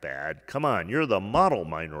that bad. Come on, you're the model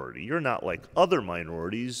minority. You're not like other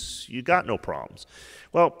minorities. You got no problems.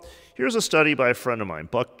 Well, here's a study by a friend of mine,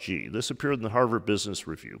 Buck G. This appeared in the Harvard Business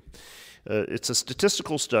Review. It's a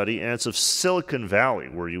statistical study, and it's of Silicon Valley,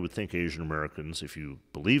 where you would think Asian Americans, if you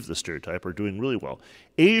believe the stereotype, are doing really well.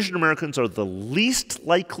 Asian Americans are the least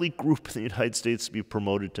likely group in the United States to be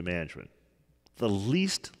promoted to management. The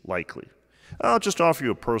least likely. I'll just offer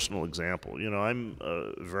you a personal example. You know, I'm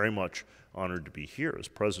very much honored to be here as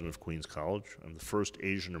president of Queens College. I'm the first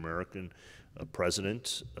Asian American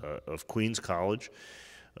president of Queens College.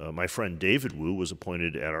 My friend David Wu was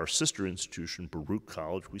appointed at our sister institution, Baruch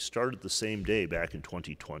College. We started the same day back in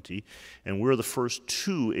 2020, and we're the first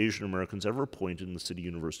two Asian Americans ever appointed in the City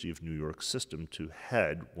University of New York system to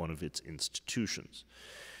head one of its institutions.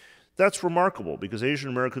 That's remarkable because Asian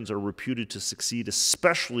Americans are reputed to succeed,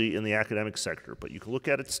 especially in the academic sector, but you can look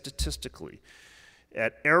at it statistically.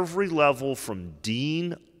 At every level from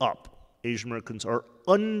dean up, Asian Americans are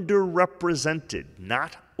underrepresented,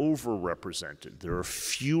 not overrepresented. There are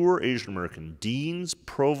fewer Asian American deans,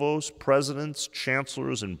 provosts, presidents,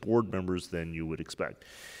 chancellors, and board members than you would expect.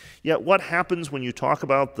 Yet what happens when you talk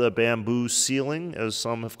about the bamboo ceiling, as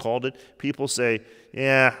some have called it? People say,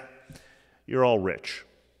 yeah, you're all rich.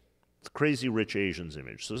 It's a crazy rich Asians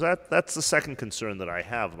image. So that's the second concern that I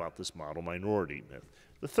have about this model minority myth.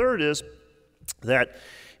 The third is that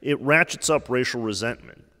it ratchets up racial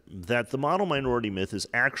resentment, that the model minority myth is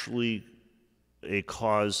actually a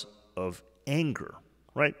cause of anger,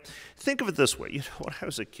 right? Think of it this way. You know, when I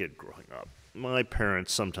was a kid growing up, my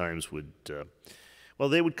parents sometimes would, well,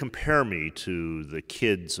 they would compare me to the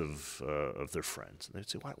kids of their friends. And they'd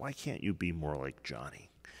say, why can't you be more like Johnny?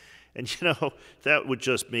 And that would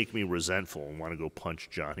just make me resentful and want to go punch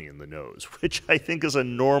Johnny in the nose, which I think is a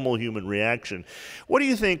normal human reaction. What do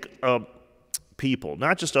you think people,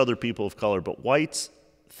 not just other people of color, but whites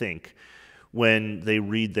think when they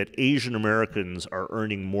read that Asian Americans are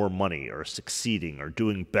earning more money, are succeeding, are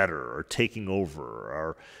doing better, are taking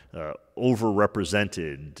over, are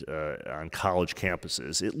overrepresented on college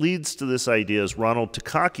campuses? It leads to this idea, as Ronald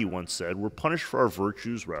Takaki once said, we're punished for our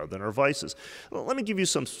virtues rather than our vices. Well, let me give you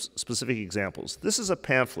some specific examples. This is a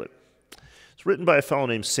pamphlet. It's written by a fellow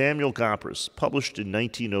named Samuel Gompers, published in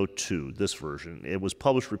 1902, this version. It was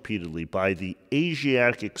published repeatedly by the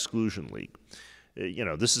Asiatic Exclusion League.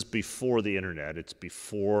 This is before the internet, it's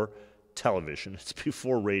before television, it's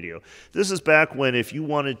before radio. This is back when if you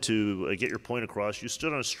wanted to get your point across, you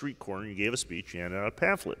stood on a street corner, you gave a speech, you handed out a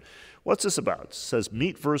pamphlet. What's this about? It says,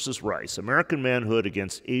 Meat versus Rice, American Manhood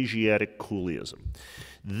Against Asiatic Cooleyism.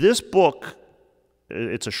 This book,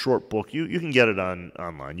 it's a short book, you can get it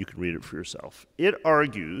online, you can read it for yourself. It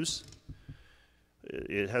argues,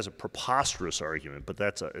 it has a preposterous argument, but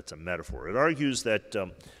it's a metaphor. It argues that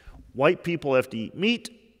white people have to eat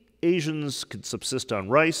meat, Asians can subsist on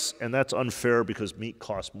rice, and that's unfair because meat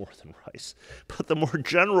costs more than rice. But the more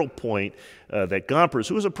general point that Gompers,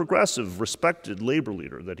 who was a progressive, respected labor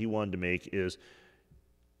leader, that he wanted to make is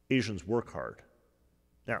Asians work hard.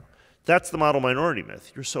 Now, that's the model minority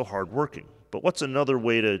myth. You're so hardworking. But what's another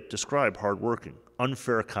way to describe hardworking?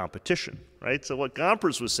 Unfair competition, right? So what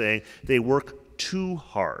Gompers was saying, they work too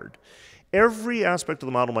hard. Every aspect of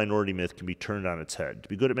the model minority myth can be turned on its head. To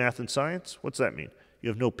be good at math and science, what's that mean? You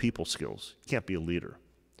have no people skills. You can't be a leader,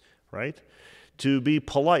 right? To be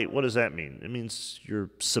polite, what does that mean? It means you're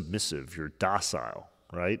submissive, you're docile,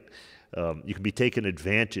 right? You can be taken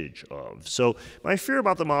advantage of. So my fear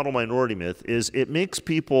about the model minority myth is it makes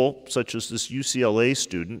people, such as this UCLA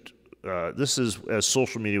student, this is as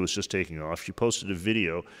social media was just taking off, she posted a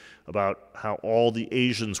video about how all the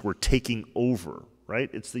Asians were taking over, right?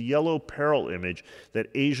 It's the yellow peril image that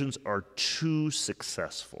Asians are too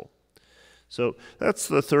successful. So that's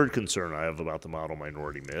the third concern I have about the model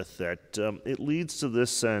minority myth, that it leads to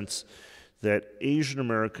this sense that Asian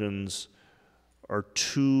Americans are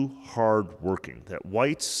too hardworking, that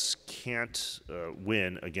whites can't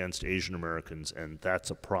win against Asian Americans, and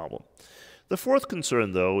that's a problem. The fourth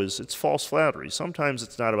concern, though, is it's false flattery. Sometimes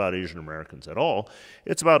it's not about Asian Americans at all.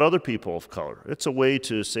 It's about other people of color. It's a way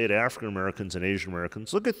to say to African Americans and Asian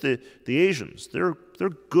Americans, look at the Asians. They're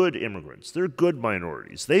good immigrants. They're good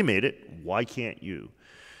minorities. They made it. Why can't you?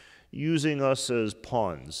 Using us as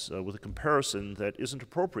pawns with a comparison that isn't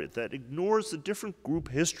appropriate, that ignores the different group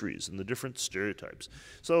histories and the different stereotypes.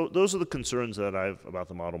 So those are the concerns that I have about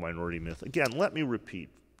the model minority myth. Again, let me repeat.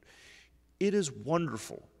 It is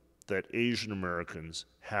wonderful that Asian Americans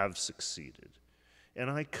have succeeded. And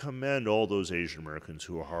I commend all those Asian Americans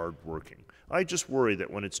who are hardworking. I just worry that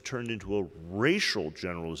when it's turned into a racial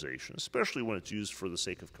generalization, especially when it's used for the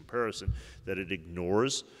sake of comparison, that it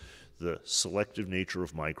ignores the selective nature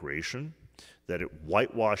of migration, that it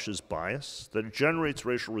whitewashes bias, that it generates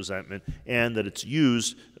racial resentment, and that it's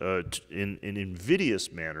used in an invidious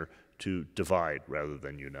manner to divide rather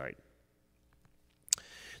than unite.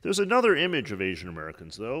 There's another image of Asian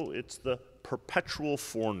Americans, though. It's the perpetual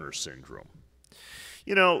foreigner syndrome.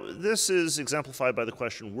 This is exemplified by the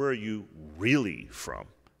question, where are you really from?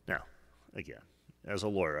 Now, again, as a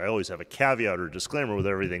lawyer, I always have a caveat or disclaimer with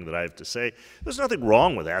everything that I have to say. There's nothing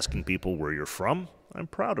wrong with asking people where you're from. I'm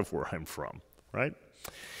proud of where I'm from, right?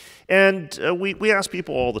 And we ask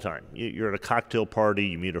people all the time. You're at a cocktail party,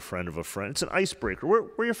 you meet a friend of a friend. It's an icebreaker. Where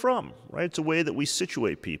are you from, right? It's a way that we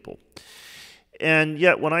situate people. And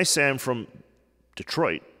yet, when I say I'm from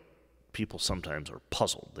Detroit, people sometimes are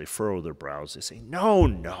puzzled. They furrow their brows. They say, no,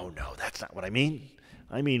 that's not what I mean.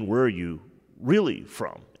 I mean, where are you really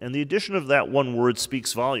from? And the addition of that one word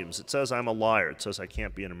speaks volumes. It says I'm a liar. It says I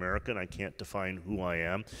can't be an American. I can't define who I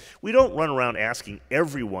am. We don't run around asking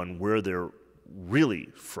everyone where they're really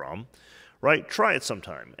from, right? Try it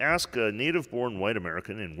sometime. Ask a native-born white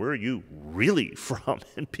American, and where are you really from?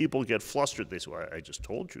 And people get flustered. They say, well, I just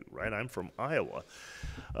told you, right? I'm from Iowa.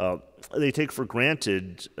 They take for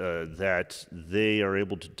granted that they are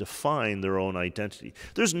able to define their own identity.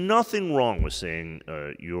 There's nothing wrong with saying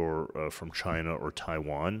you're from China or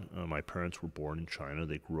Taiwan. My parents were born in China.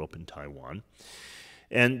 They grew up in Taiwan.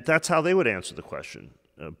 And that's how they would answer the question.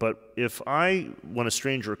 But if when a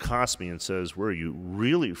stranger accosts me and says, where are you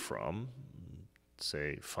really from?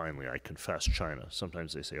 Say, finally, I confess China.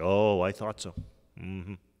 Sometimes they say, oh, I thought so.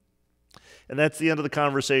 Mm-hmm. And that's the end of the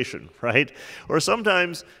conversation, right? Or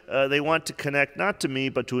sometimes they want to connect not to me,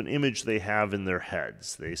 but to an image they have in their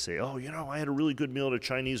heads. They say, oh, you know, I had a really good meal at a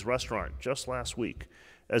Chinese restaurant just last week.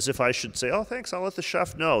 As if I should say, oh, thanks, I'll let the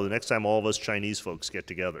chef know the next time all of us Chinese folks get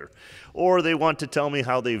together. Or they want to tell me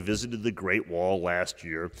how they visited the Great Wall last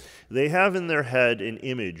year. They have in their head an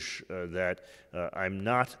image that I'm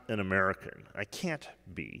not an American. I can't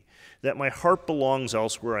be. That my heart belongs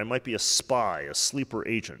elsewhere. I might be a spy, a sleeper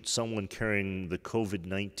agent, someone carrying the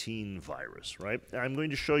COVID-19 virus, right? I'm going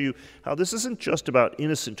to show you how this isn't just about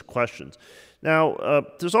innocent questions. Now,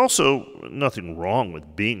 there's also nothing wrong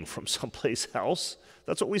with being from someplace else.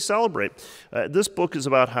 That's what we celebrate. This book is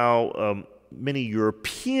about how many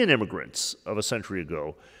European immigrants of a century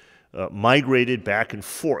ago migrated back and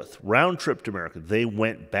forth, round-trip to America. They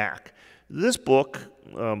went back. This book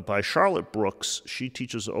by Charlotte Brooks, she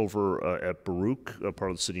teaches over at Baruch,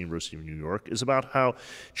 part of the City University of New York, is about how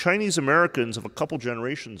Chinese Americans of a couple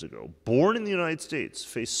generations ago, born in the United States,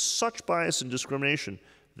 faced such bias and discrimination,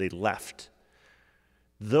 they left.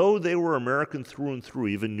 Though they were American through and through,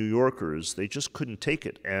 even New Yorkers, they just couldn't take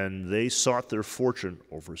it, and they sought their fortune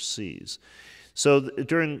overseas. So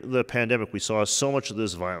during the pandemic, we saw so much of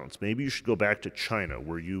this violence. Maybe you should go back to China,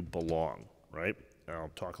 where you belong, right? And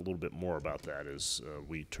I'll talk a little bit more about that as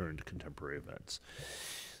we turn to contemporary events.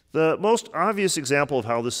 The most obvious example of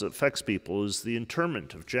how this affects people is the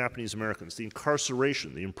internment of Japanese Americans, the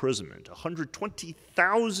incarceration, the imprisonment.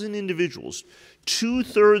 120,000 individuals,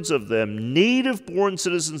 2/3 of them native-born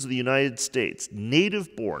citizens of the United States,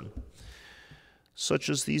 native-born, such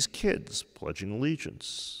as these kids pledging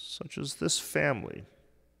allegiance, such as this family.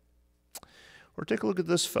 Or take a look at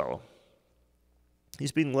this fellow.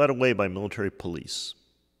 He's being led away by military police.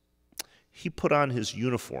 He put on his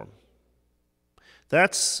uniform.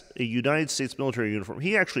 That's a United States military uniform.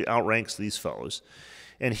 He actually outranks these fellows.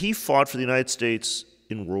 And he fought for the United States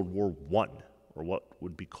in World War I, or what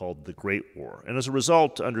would be called the Great War. And as a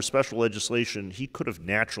result, under special legislation, he could have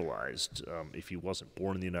naturalized if he wasn't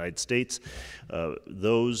born in the United States.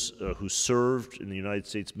 Those who served in the United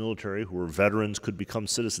States military, who were veterans, could become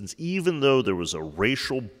citizens, even though there was a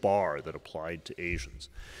racial bar that applied to Asians.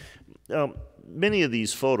 Many of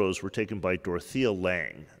these photos were taken by Dorothea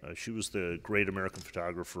Lange. She was the great American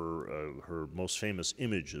photographer. Her most famous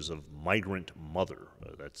image is of Migrant Mother.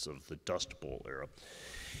 That's of the Dust Bowl era.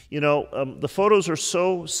 You know, the photos are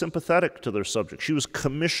so sympathetic to their subject. She was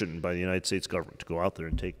commissioned by the United States government to go out there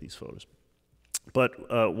and take these photos.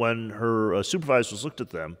 But when her supervisors looked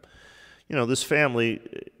at them, you know, this family,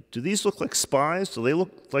 do these look like spies? Do they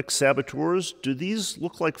look like saboteurs? Do these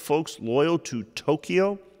look like folks loyal to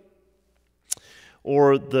Tokyo?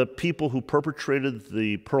 Or the people who perpetrated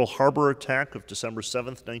the Pearl Harbor attack of December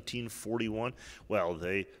 7th, 1941? Well,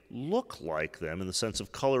 they look like them in the sense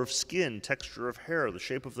of color of skin, texture of hair, the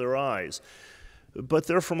shape of their eyes. But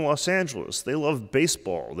they're from Los Angeles. They love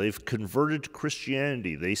baseball. They've converted to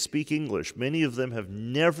Christianity. They speak English. Many of them have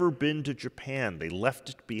never been to Japan. They left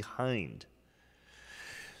it behind.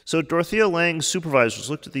 So Dorothea Lange's supervisors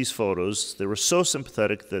looked at these photos. They were so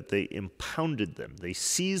sympathetic that they impounded them. They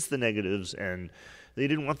seized the negatives, and they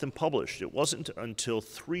didn't want them published. It wasn't until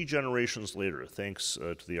 3 generations later, thanks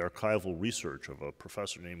to the archival research of a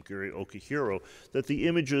professor named Gary Okihiro, that the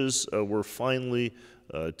images were finally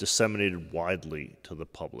disseminated widely to the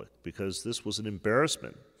public, because this was an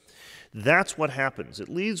embarrassment. That's what happens. It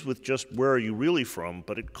leads with just where are you really from,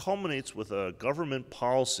 but it culminates with a government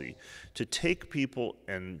policy to take people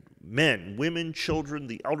and men, women, children,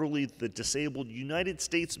 the elderly, the disabled, United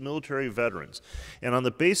States military veterans, and on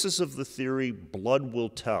the basis of the theory, blood will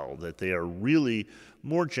tell, that they are really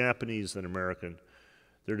more Japanese than American.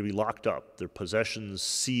 They're to be locked up, their possessions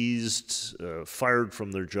seized, fired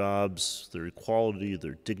from their jobs, their equality,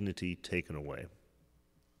 their dignity taken away.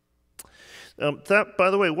 That,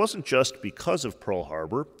 by the way, wasn't just because of Pearl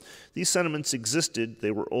Harbor. These sentiments existed.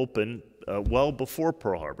 They were open well before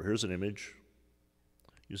Pearl Harbor. Here's an image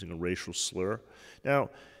using a racial slur.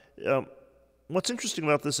 Now, what's interesting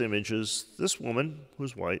about this image is this woman,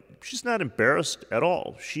 who's white, she's not embarrassed at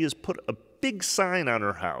all. She has put a big sign on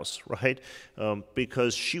her house, right,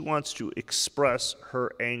 because she wants to express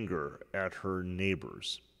her anger at her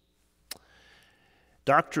neighbors.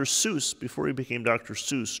 Dr. Seuss, before he became Dr.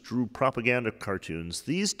 Seuss, drew propaganda cartoons.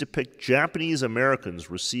 These depict Japanese Americans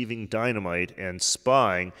receiving dynamite and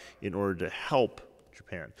spying in order to help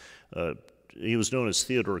Japan. he was known as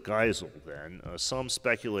Theodore Geisel then. Some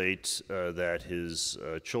speculate that his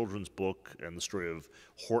children's book and the story of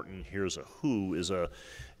Horton Hears a Who is a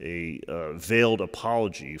veiled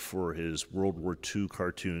apology for his World War II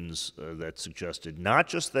cartoons that suggested not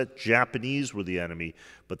just that Japanese were the enemy,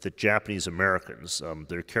 but that Japanese Americans.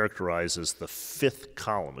 They're characterized as the fifth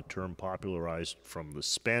column, a term popularized from the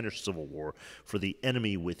Spanish Civil War for the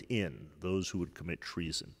enemy within, those who would commit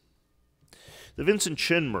treason. The Vincent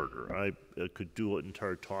Chin murder, I could do an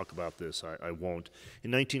entire talk about this, I won't.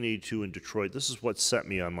 In 1982 in Detroit, this is what set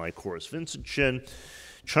me on my course. Vincent Chin,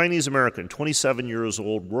 Chinese-American, 27 years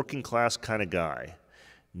old, working class kind of guy,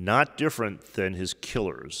 not different than his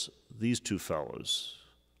killers, these two fellows,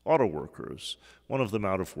 auto workers, one of them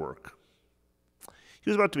out of work. He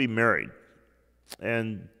was about to be married,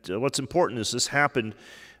 and what's important is this happened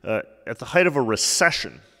at the height of a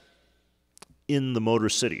recession in the Motor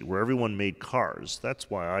City, where everyone made cars. That's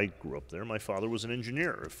why I grew up there. My father was an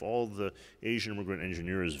engineer. If all the Asian immigrant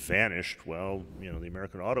engineers vanished, well, you know, the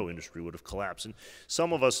American auto industry would have collapsed. And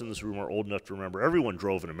some of us in this room are old enough to remember everyone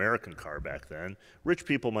drove an American car back then. Rich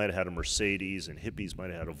people might have had a Mercedes, and hippies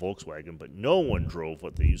might have had a Volkswagen, but no one drove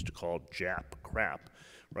what they used to call Jap crap.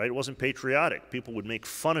 Right? It wasn't patriotic. People would make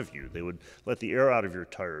fun of you. They would let the air out of your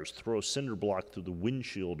tires, throw a cinder block through the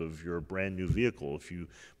windshield of your brand new vehicle if you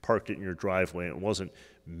parked it in your driveway and it wasn't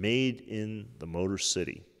made in the Motor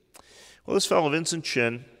City. Well, this fellow, Vincent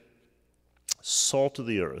Chin, salt of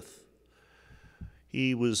the earth,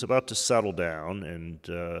 he was about to settle down, and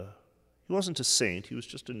he wasn't a saint. He was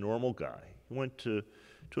just a normal guy. He went to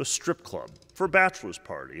a strip club for a bachelor's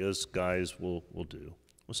party, as guys will do,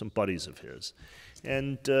 with some buddies of his.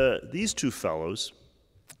 And these two fellows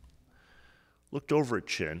looked over at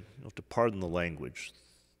Chin, you have to pardon the language,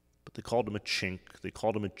 but they called him a chink, they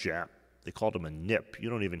called him a Jap, they called him a nip.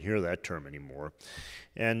 You don't even hear that term anymore.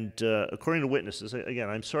 And according to witnesses, again,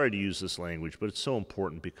 I'm sorry to use this language, but it's so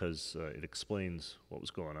important because it explains what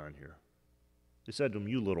was going on here. They said to him,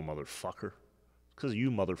 "You little motherfucker, because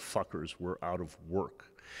you motherfuckers were out of work."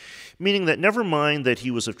 Meaning that never mind that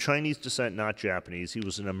he was of Chinese descent, not Japanese, he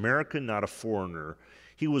was an American, not a foreigner.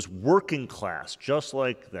 He was working class, just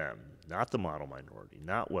like them, not the model minority,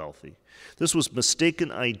 not wealthy. This was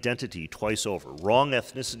mistaken identity twice over, wrong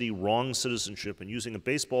ethnicity, wrong citizenship, and using a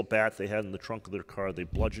baseball bat they had in the trunk of their car, they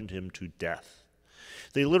bludgeoned him to death.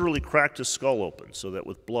 They literally cracked his skull open so that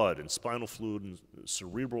with blood and spinal fluid and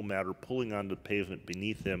cerebral matter pulling onto the pavement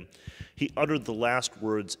beneath him, he uttered the last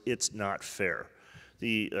words, "It's not fair."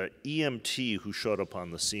 The EMT who showed up on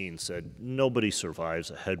the scene said, "Nobody survives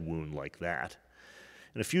a head wound like that."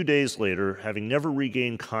 And a few days later, having never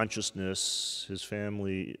regained consciousness, his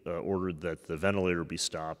family ordered that the ventilator be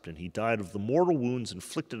stopped, and he died of the mortal wounds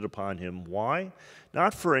inflicted upon him. Why?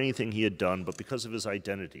 Not for anything he had done, but because of his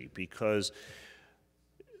identity. Because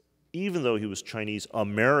even though he was Chinese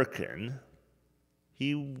American,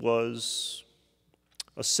 he was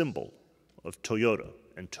a symbol of Toyota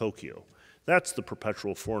and Tokyo. That's the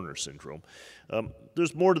perpetual foreigner syndrome.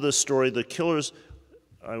 There's more to this story. The killers,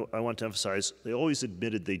 I want to emphasize, they always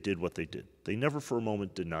admitted they did what they did. They never for a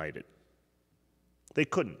moment denied it. They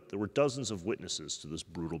couldn't. There were dozens of witnesses to this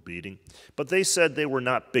brutal beating. But they said they were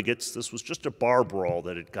not bigots. This was just a bar brawl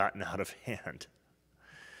that had gotten out of hand.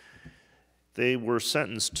 They were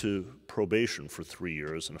sentenced to probation for 3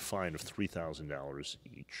 years and a fine of $3,000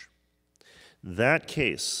 each. That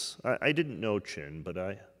case, I didn't know Chin, but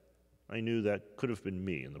I knew that could have been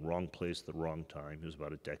me in the wrong place at the wrong time. He was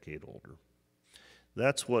about a decade older.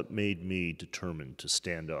 That's what made me determined to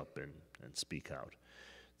stand up and speak out.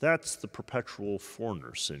 That's the perpetual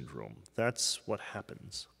foreigner syndrome. That's what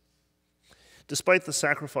happens. Despite the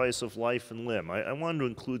sacrifice of life and limb, I wanted to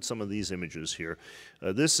include some of these images here.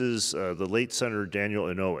 This is the late Senator Daniel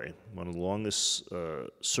Inouye, one of the longest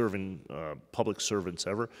serving public servants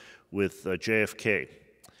ever, with JFK.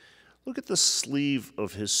 Look at the sleeve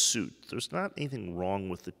of his suit. There's not anything wrong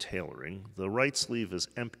with the tailoring. The right sleeve is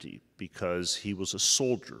empty because he was a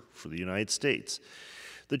soldier for the United States.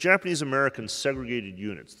 The Japanese American segregated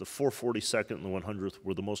units, the 442nd and the 100th,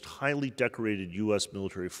 were the most highly decorated U.S.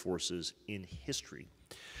 military forces in history.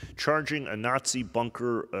 Charging a Nazi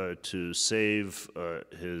bunker to save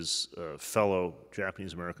his fellow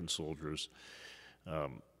Japanese American soldiers,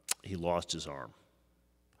 he lost his arm.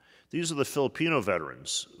 These are the Filipino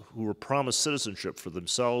veterans who were promised citizenship for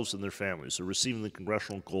themselves and their families. They're receiving the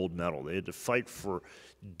Congressional Gold Medal. They had to fight for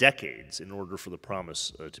decades in order for the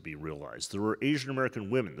promise to be realized. There were Asian American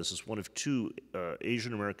women. This is one of two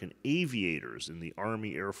Asian American aviators in the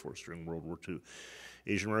Army Air Force during World War II.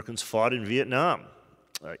 Asian Americans fought in Vietnam,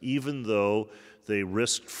 even though they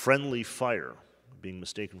risked friendly fire being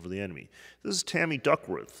mistaken for the enemy. This is Tammy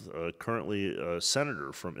Duckworth, currently a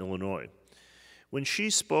senator from Illinois. When she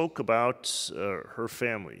spoke about her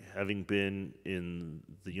family having been in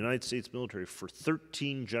the United States military for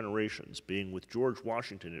 13 generations, being with George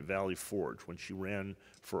Washington at Valley Forge when she ran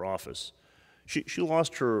for office, she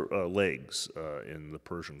lost her legs in the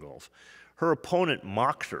Persian Gulf. Her opponent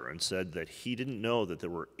mocked her and said that he didn't know that there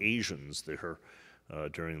were Asians there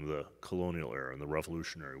during the colonial era and the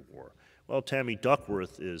Revolutionary War. Well, Tammy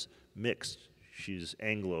Duckworth is mixed. She's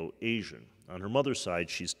Anglo-Asian. On her mother's side,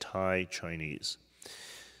 she's Thai Chinese.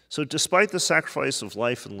 So despite the sacrifice of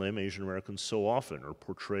life and limb, Asian Americans so often are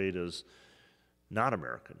portrayed as not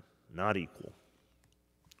American, not equal.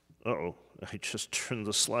 Uh-oh, I just turned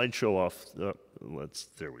the slideshow off.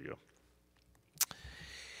 There we go.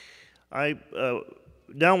 I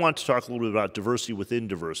now want to talk a little bit about diversity within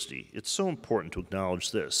diversity. It's so important to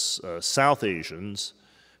acknowledge this. South Asians,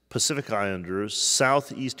 Pacific Islanders,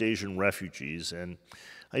 Southeast Asian refugees, and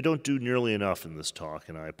I don't do nearly enough in this talk,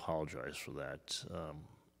 and I apologize for that,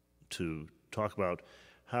 to talk about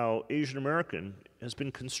how Asian American has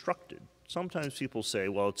been constructed. Sometimes people say,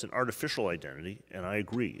 well, it's an artificial identity, and I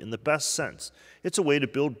agree, in the best sense. It's a way to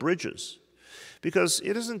build bridges. Because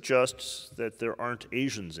it isn't just that there aren't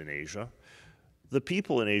Asians in Asia. The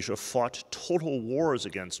people in Asia fought total wars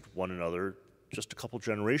against one another just a couple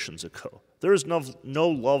generations ago. There is no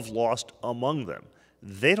love lost among them.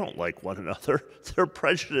 They don't like one another. They're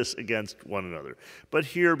prejudiced against one another. But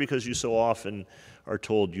here, because you so often are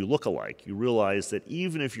told you look alike, you realize that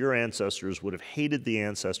even if your ancestors would have hated the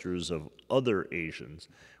ancestors of other Asians,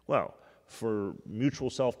 well, for mutual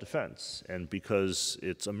self-defense and because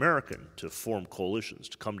it's American to form coalitions,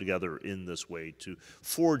 to come together in this way, to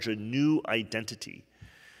forge a new identity,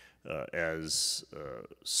 as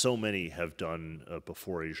so many have done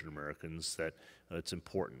before Asian Americans, that it's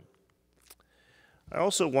important. I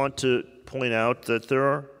also want to point out that there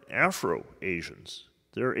are Afro-Asians.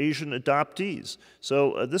 There are Asian adoptees.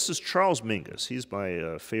 So this is Charles Mingus. He's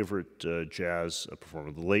my favorite jazz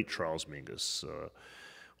performer, the late Charles Mingus,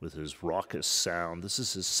 with his raucous sound. This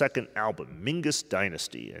is his second album, Mingus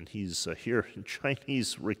Dynasty, and he's here in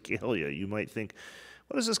Chinese regalia. You might think,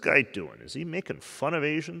 what is this guy doing? Is he making fun of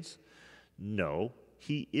Asians? No,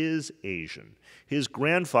 he is Asian. His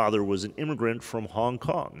grandfather was an immigrant from Hong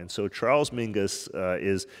Kong, and so Charles Mingus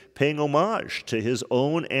is paying homage to his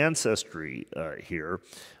own ancestry here.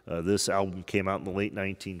 This album came out in the late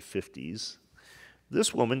 1950s.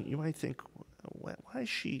 This woman, you might think, why is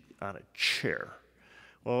she on a chair?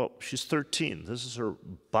 Well, she's 13. This is her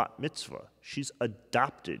bat mitzvah. She's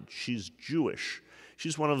adopted. She's Jewish.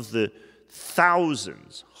 She's one of the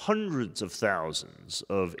thousands, hundreds of thousands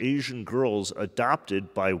of Asian girls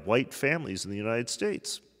adopted by white families in the United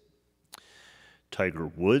States. Tiger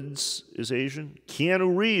Woods is Asian.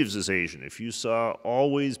 Keanu Reeves is Asian. If you saw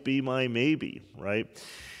Always Be My Maybe, right?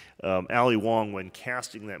 Ali Wong, when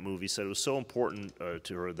casting that movie, said it was so important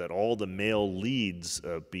to her that all the male leads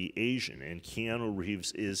be Asian, and Keanu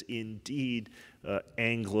Reeves is indeed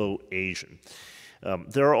Anglo-Asian.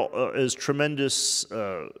 There is tremendous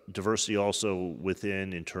diversity also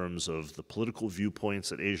within, in terms of the political viewpoints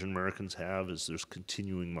that Asian Americans have, as there's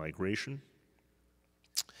continuing migration.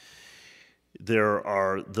 There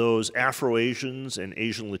are those Afro-Asians and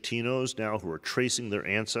Asian Latinos now who are tracing their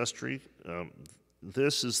ancestry.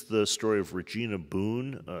 This is the story of Regina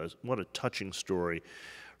Boone. What a touching story.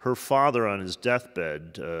 Her father, on his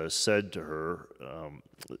deathbed, said to her,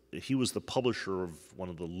 he was the publisher of one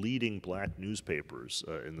of the leading black newspapers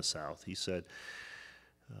in the South. He said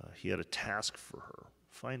he had a task for her.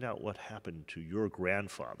 Find out what happened to your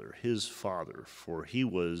grandfather, his father, for he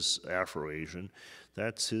was Afro-Asian.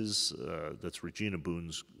 That's Regina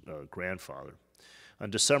Boone's grandfather. On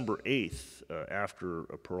December 8th, after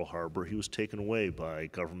Pearl Harbor, he was taken away by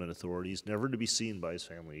government authorities, never to be seen by his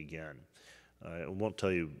family again. I won't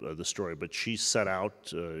tell you the story, but she set out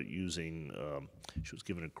she was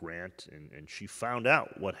given a grant, and she found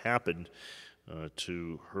out what happened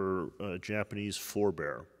to her Japanese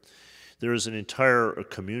forebear. There is an entire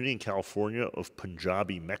community in California of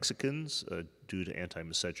Punjabi Mexicans due to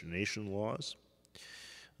anti-miscegenation laws.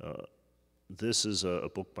 This is a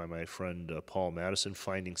book by my friend Paul Madison,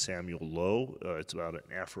 Finding Samuel Lowe. It's about an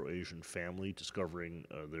Afro-Asian family discovering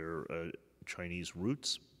their Chinese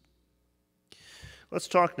roots. Let's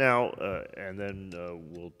talk now, and then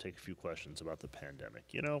we'll take a few questions about the pandemic.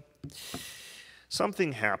 You know,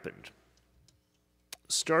 something happened.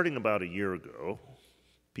 Starting about a year ago,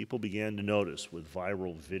 people began to notice with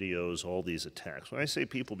viral videos all these attacks. When I say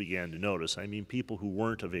people began to notice, I mean people who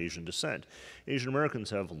weren't of Asian descent. Asian Americans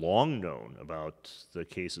have long known about the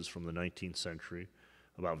cases from the 19th century,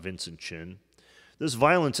 about Vincent Chin. This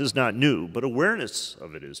violence is not new, but awareness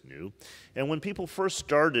of it is new. And when people first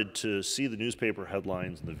started to see the newspaper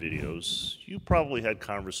headlines and the videos, you probably had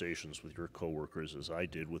conversations with your coworkers, as I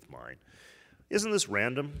did with mine. Isn't this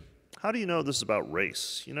random? How do you know this is about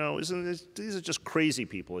race? You know, these are just crazy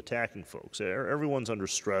people attacking folks. Everyone's under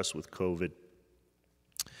stress with COVID.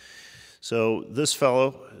 So this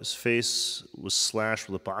fellow, his face was slashed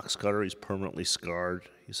with a box cutter. He's permanently scarred.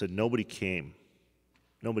 He said nobody came.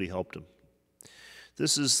 Nobody helped him.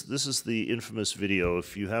 This is the infamous video.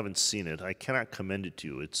 If you haven't seen it, I cannot commend it to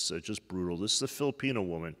you. It's just brutal. This is a Filipino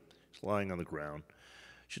woman. She's lying on the ground.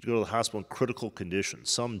 She had to go to the hospital in critical condition.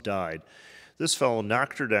 Some died. This fellow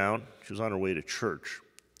knocked her down. She was on her way to church.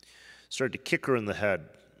 Started to kick her in the head.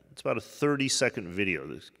 It's about a 30-second video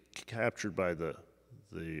that's captured by the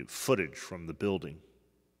footage from the building.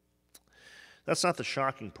 That's not the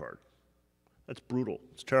shocking part. That's brutal.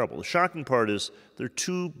 It's terrible. The shocking part is there are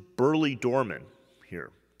two burly doormen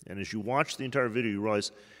here. And as you watch the entire video, you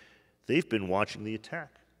realize they've been watching the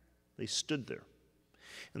attack. They stood there.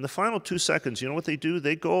 In the final 2 seconds, you know what they do?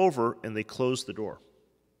 They go over and they close the door.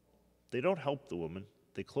 They don't help the woman.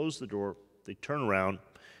 They close the door. They turn around.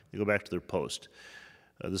 They go back to their post.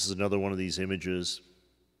 This is another one of these images.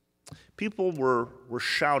 People were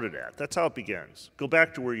shouted at. That's how it begins. Go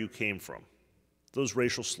back to where you came from. Those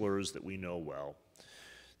racial slurs that we know well,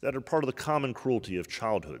 that are part of the common cruelty of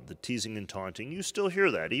childhood, the teasing and taunting. You still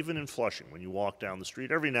hear that, even in Flushing. When you walk down the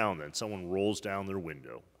street, every now and then someone rolls down their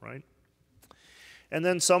window, right? And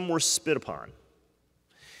then some were spit upon.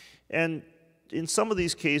 And in some of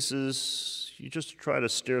these cases, you just try to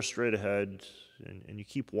stare straight ahead and you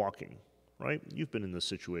keep walking, right? You've been in this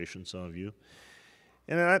situation, some of you.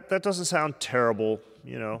 And that doesn't sound terrible,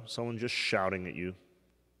 you know, someone just shouting at you.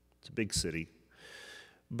 It's a big city.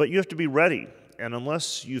 But you have to be ready. And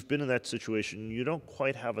unless you've been in that situation, you don't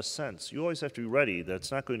quite have a sense. You always have to be ready. That's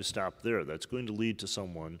not going to stop there. That's going to lead to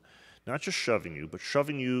someone not just shoving you, but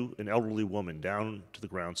shoving you, an elderly woman, down to the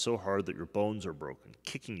ground so hard that your bones are broken,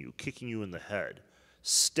 kicking you in the head,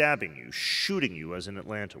 stabbing you, shooting you, as in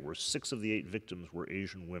Atlanta, where 6 of the 8 victims were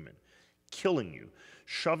Asian women, killing you,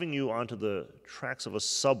 shoving you onto the tracks of a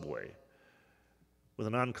subway with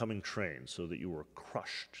an oncoming train so that you were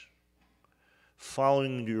crushed,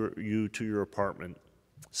 following you to your apartment,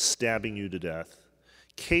 stabbing you to death,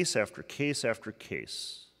 case after case after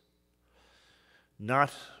case,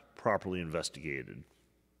 not properly investigated,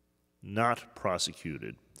 not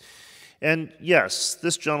prosecuted. And yes,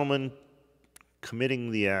 this gentleman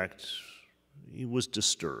committing the act, he was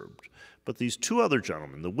disturbed. But these 2 other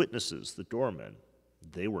gentlemen, the witnesses, the doormen,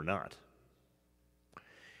 they were not.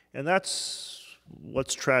 And that's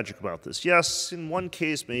what's tragic about this. Yes, in one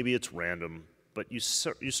case, maybe it's random, but you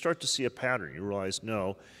start to see a pattern. You realize,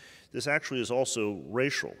 no, this actually is also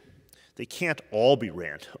racial. They can't all be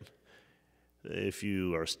random. If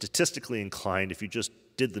you are statistically inclined, if you just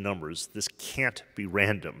did the numbers, this can't be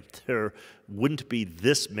random. There wouldn't be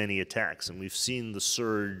this many attacks, and we've seen the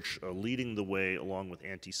surge leading the way along with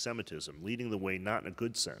anti-Semitism, leading the way not in a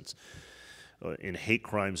good sense. In hate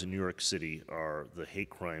crimes in New York City are the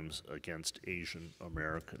hate crimes against Asian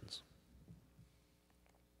Americans.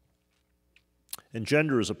 And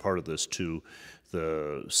gender is a part of this too.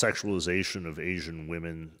 The sexualization of Asian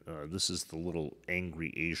women. This is the little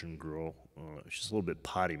angry Asian girl. She's a little bit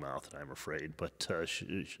potty-mouthed, I'm afraid, but this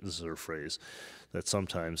is her phrase, that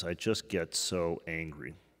sometimes I just get so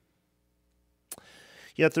angry.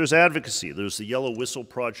 Yet there's advocacy. There's the Yellow Whistle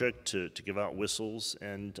Project to give out whistles,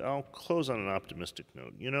 and I'll close on an optimistic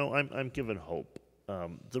note. You know, I'm given hope.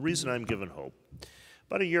 The reason I'm given hope,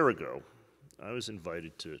 about a year ago, I was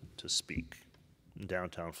invited to speak in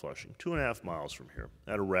downtown Flushing, 2.5 miles from here,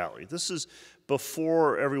 at a rally. This is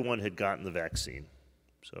before everyone had gotten the vaccine,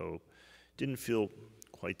 so didn't feel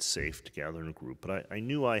quite safe to gather in a group, but I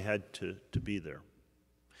knew I had to be there.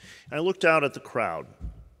 And I looked out at the crowd,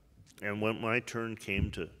 and when my turn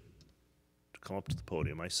came to come up to the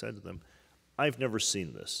podium, I said to them, I've never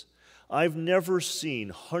seen this. I've never seen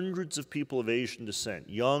hundreds of people of Asian descent,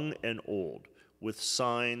 young and old, with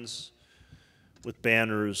signs, with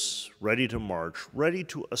banners, ready to march, ready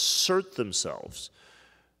to assert themselves,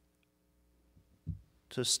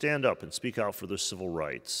 to stand up and speak out for their civil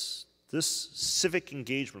rights. This civic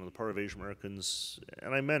engagement on the part of Asian Americans,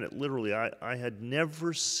 and I meant it literally, I had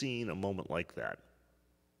never seen a moment like that.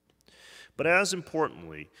 But as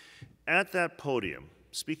importantly, at that podium,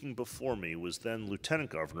 speaking before me was then Lieutenant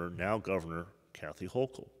Governor, now Governor Kathy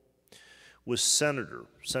Hochul, was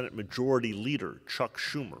Senate Majority Leader Chuck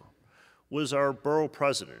Schumer, was our borough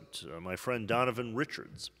president, my friend Donovan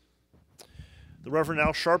Richards. The Reverend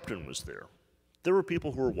Al Sharpton was there. There were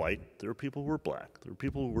people who were white, there were people who were black, there were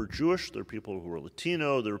people who were Jewish, there were people who were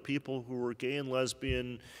Latino, there were people who were gay and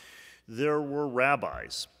lesbian, there were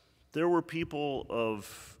rabbis. There were people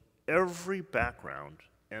of every background,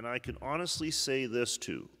 and I can honestly say this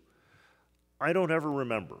too. I don't ever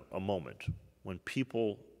remember a moment when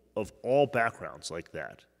people of all backgrounds like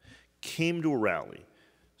that came to a rally,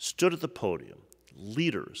 stood at the podium,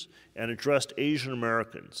 leaders, and addressed Asian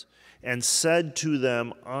Americans and said to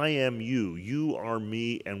them, I am you, you are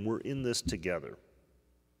me, and we're in this together.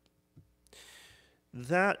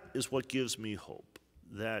 That is what gives me hope,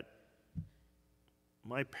 that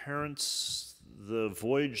my parents, the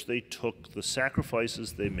voyage they took, the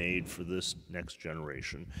sacrifices they made for this next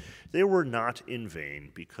generation, they were not in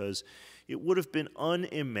vain, because it would have been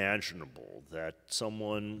unimaginable that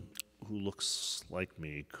someone who looks like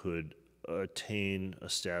me could attain a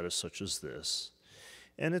status such as this.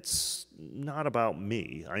 And it's not about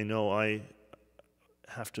me. I know I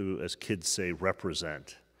have to, as kids say,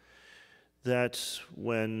 represent. That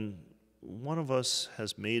when one of us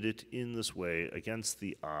has made it in this way against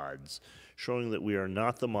the odds, showing that we are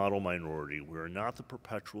not the model minority, we are not the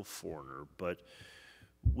perpetual foreigner, but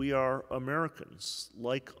we are Americans,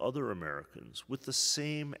 like other Americans, with the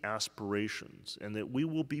same aspirations, and that we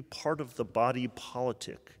will be part of the body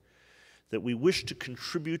politic, that we wish to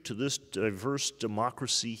contribute to this diverse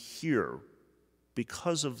democracy here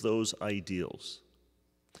because of those ideals.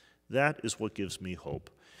 That is what gives me hope.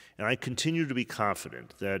 And I continue to be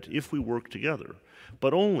confident that if we work together,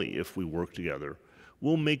 but only if we work together,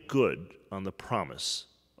 we'll make good on the promise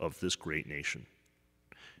of this great nation.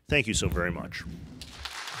 Thank you so very much.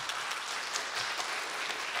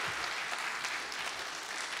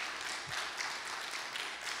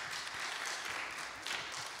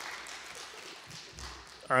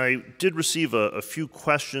 I did receive a few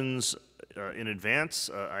questions in advance.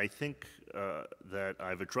 I think that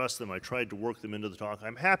I've addressed them. I tried to work them into the talk.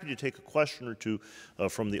 I'm happy to take a question or two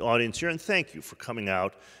from the audience here, and thank you for coming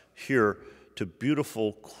out here to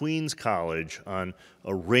beautiful Queens College on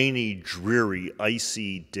a rainy, dreary,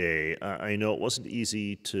 icy day. I know it wasn't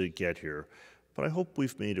easy to get here, but I hope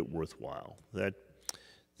we've made it worthwhile. That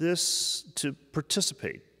to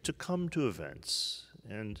participate, to come to events,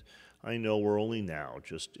 and I know we're only now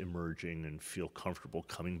just emerging and feel comfortable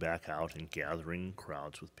coming back out and gathering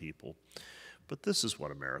crowds with people. But this is what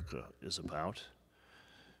America is about.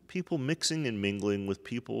 People mixing and mingling with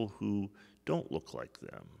people who don't look like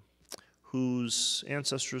them, whose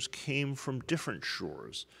ancestors came from different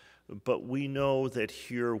shores, but we know that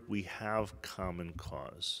here we have common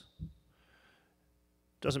cause.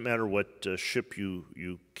 Doesn't matter what ship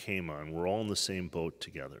you came on, we're all in the same boat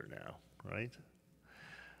together now, right?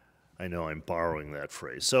 I know I'm borrowing that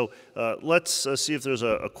phrase. So let's see if there's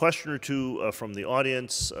a question or two from the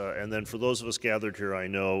audience, and then for those of us gathered here, I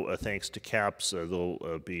know thanks to CAAPS,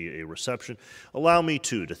 there'll be a reception. Allow me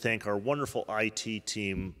to thank our wonderful IT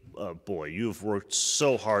team. Boy, you've worked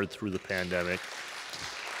so hard through the pandemic.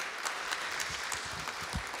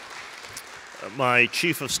 My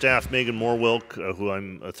Chief of Staff, Megan Morwilk, who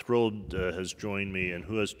I'm thrilled has joined me, and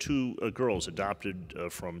who has two girls adopted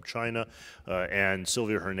from China, and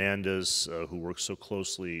Sylvia Hernandez, who works so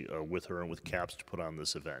closely with her and with CAAPS to put on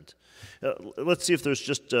this event. Let's see if there's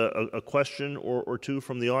just a question or two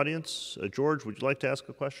from the audience. George, would you like to ask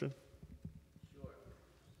a question? Sure.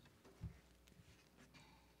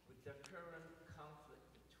 With the current conflict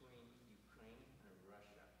between Ukraine and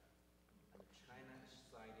Russia, and China is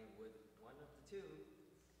siding with one of the two,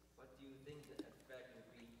 what do you think the effect would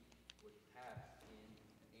be would have in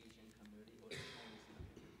the Asian community or the Chinese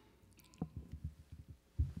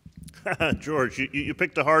community? George, you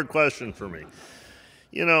picked a hard question for me.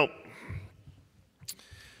 You know,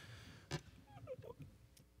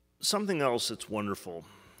 something else that's wonderful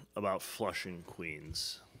about Flushing,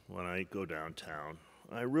 Queens, when I go downtown,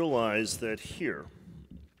 I realize that here,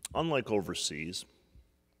 unlike overseas,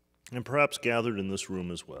 and perhaps gathered in this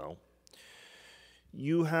room as well,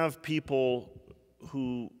 you have people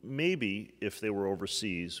who maybe, if they were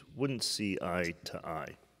overseas, wouldn't see eye to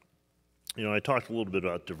eye. You know, I talked a little bit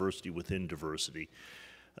about diversity within diversity,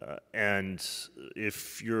 and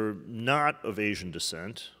if you're not of Asian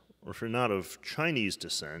descent, or if you're not of Chinese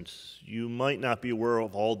descent, you might not be aware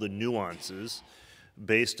of all the nuances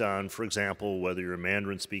based on, for example, whether you're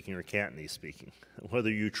Mandarin speaking or Cantonese speaking, whether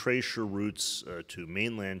you trace your roots to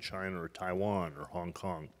mainland China or Taiwan or Hong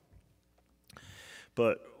Kong.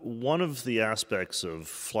 But one of the aspects of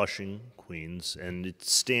Flushing, Queens, and it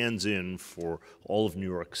stands in for all of New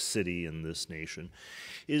York City and this nation,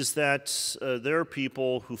 is that there are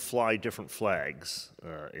people who fly different flags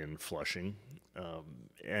in Flushing,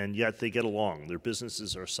 and yet they get along. Their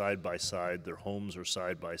businesses are side by side, their homes are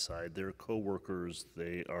side by side, they're co-workers,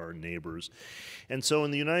 they are neighbors. And so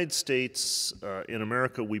in the United States, in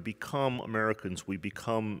America, we become Americans, we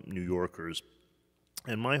become New Yorkers.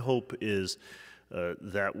 And my hope is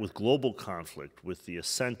that with global conflict, with the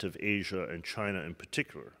ascent of Asia and China in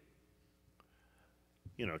particular,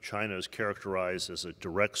 you know, China is characterized as a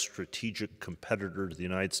direct strategic competitor to the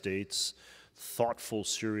United States. Thoughtful,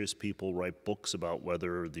 serious people write books about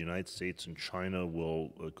whether the United States and China will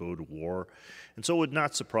go to war. And so it would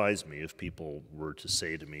not surprise me if people were to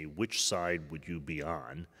say to me, which side would you be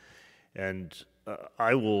on? And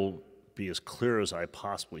I will be as clear as I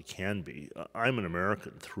possibly can be. I'm an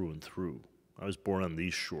American through and through. I was born on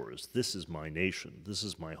these shores. This is my nation. This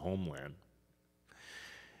is my homeland.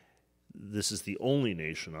 This is the only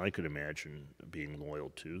nation I could imagine being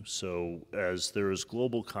loyal to. So as there is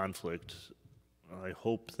global conflict, I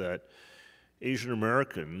hope that Asian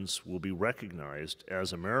Americans will be recognized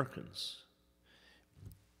as Americans.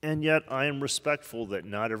 And yet I am respectful that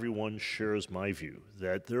not everyone shares my view,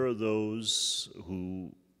 that there are those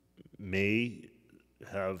who may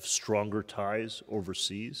have stronger ties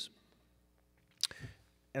overseas,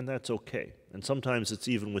 and that's okay. And sometimes it's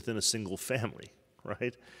even within a single family,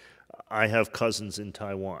 right? I have cousins in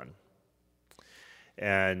Taiwan.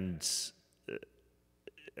 And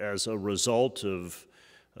as a result of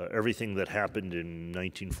everything that happened in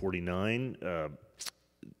 1949,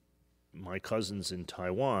 my cousins in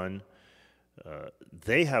Taiwan,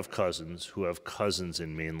 they have cousins who have cousins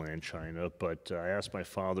in mainland China, but I asked my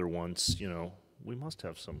father once, you know, we must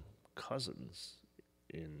have some cousins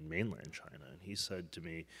in mainland China. And he said to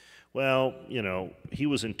me, well, you know, he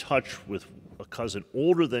was in touch with a cousin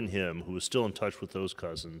older than him who was still in touch with those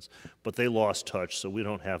cousins, but they lost touch, so we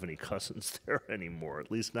don't have any cousins there anymore,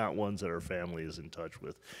 at least not ones that our family is in touch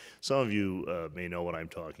with. Some of you may know what I'm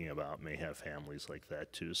talking about, may have families like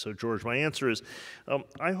that too. So, George, my answer is,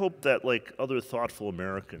 I hope that, like other thoughtful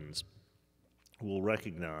Americans, will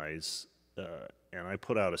recognize, and I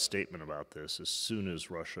put out a statement about this as soon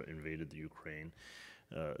as Russia invaded the Ukraine,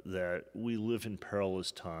 that we live in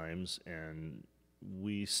perilous times and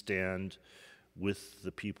we stand with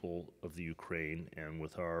the people of the Ukraine and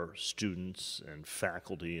with our students and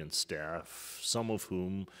faculty and staff, some of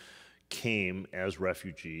whom came as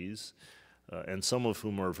refugees and some of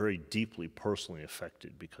whom are very deeply personally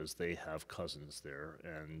affected because they have cousins there,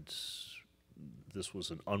 and this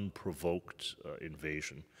was an unprovoked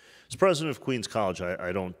invasion. As president of Queens College,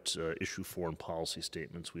 I don't issue foreign policy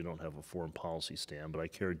statements. We don't have a foreign policy stand, but I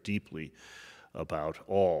care deeply about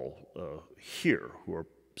all here who are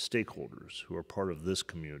stakeholders, who are part of this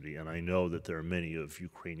community, and I know that there are many of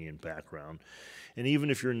Ukrainian background. And even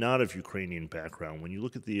if you're not of Ukrainian background, when you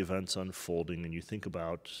look at the events unfolding and you think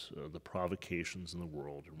about the provocations in the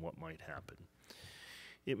world and what might happen,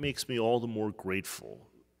 it makes me all the more grateful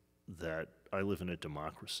that I live in a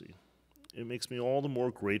democracy. It makes me all the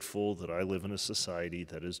more grateful that I live in a society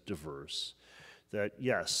that is diverse, that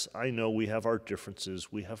yes, I know we have our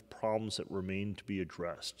differences, we have problems that remain to be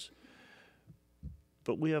addressed,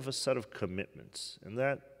 but we have a set of commitments, and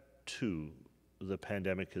that too the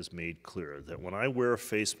pandemic has made clear, that when I wear a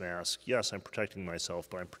face mask, yes, I'm protecting myself,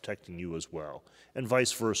 but I'm protecting you as well, and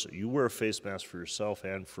vice versa. You wear a face mask for yourself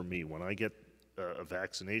and for me. When I get a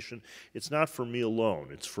vaccination, it's not for me alone,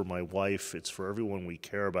 it's for my wife, it's for everyone we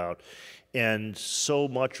care about. And so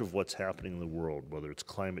much of what's happening in the world, whether it's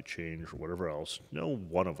climate change or whatever else, no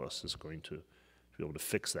one of us is going to be able to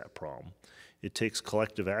fix that problem. It takes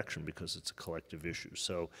collective action because it's a collective issue.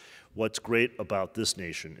 So what's great about this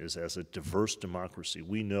nation is, as a diverse democracy,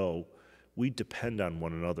 we know we depend on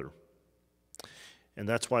one another. And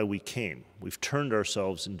that's why we came. We've turned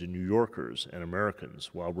ourselves into New Yorkers and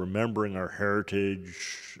Americans while remembering our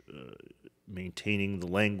heritage, maintaining the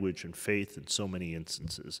language and faith in so many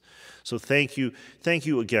instances. So thank you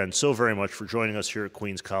again so very much for joining us here at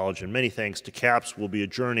Queens College, and many thanks to CAAPS. We'll be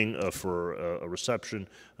adjourning for a reception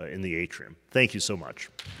in the atrium. Thank you so much.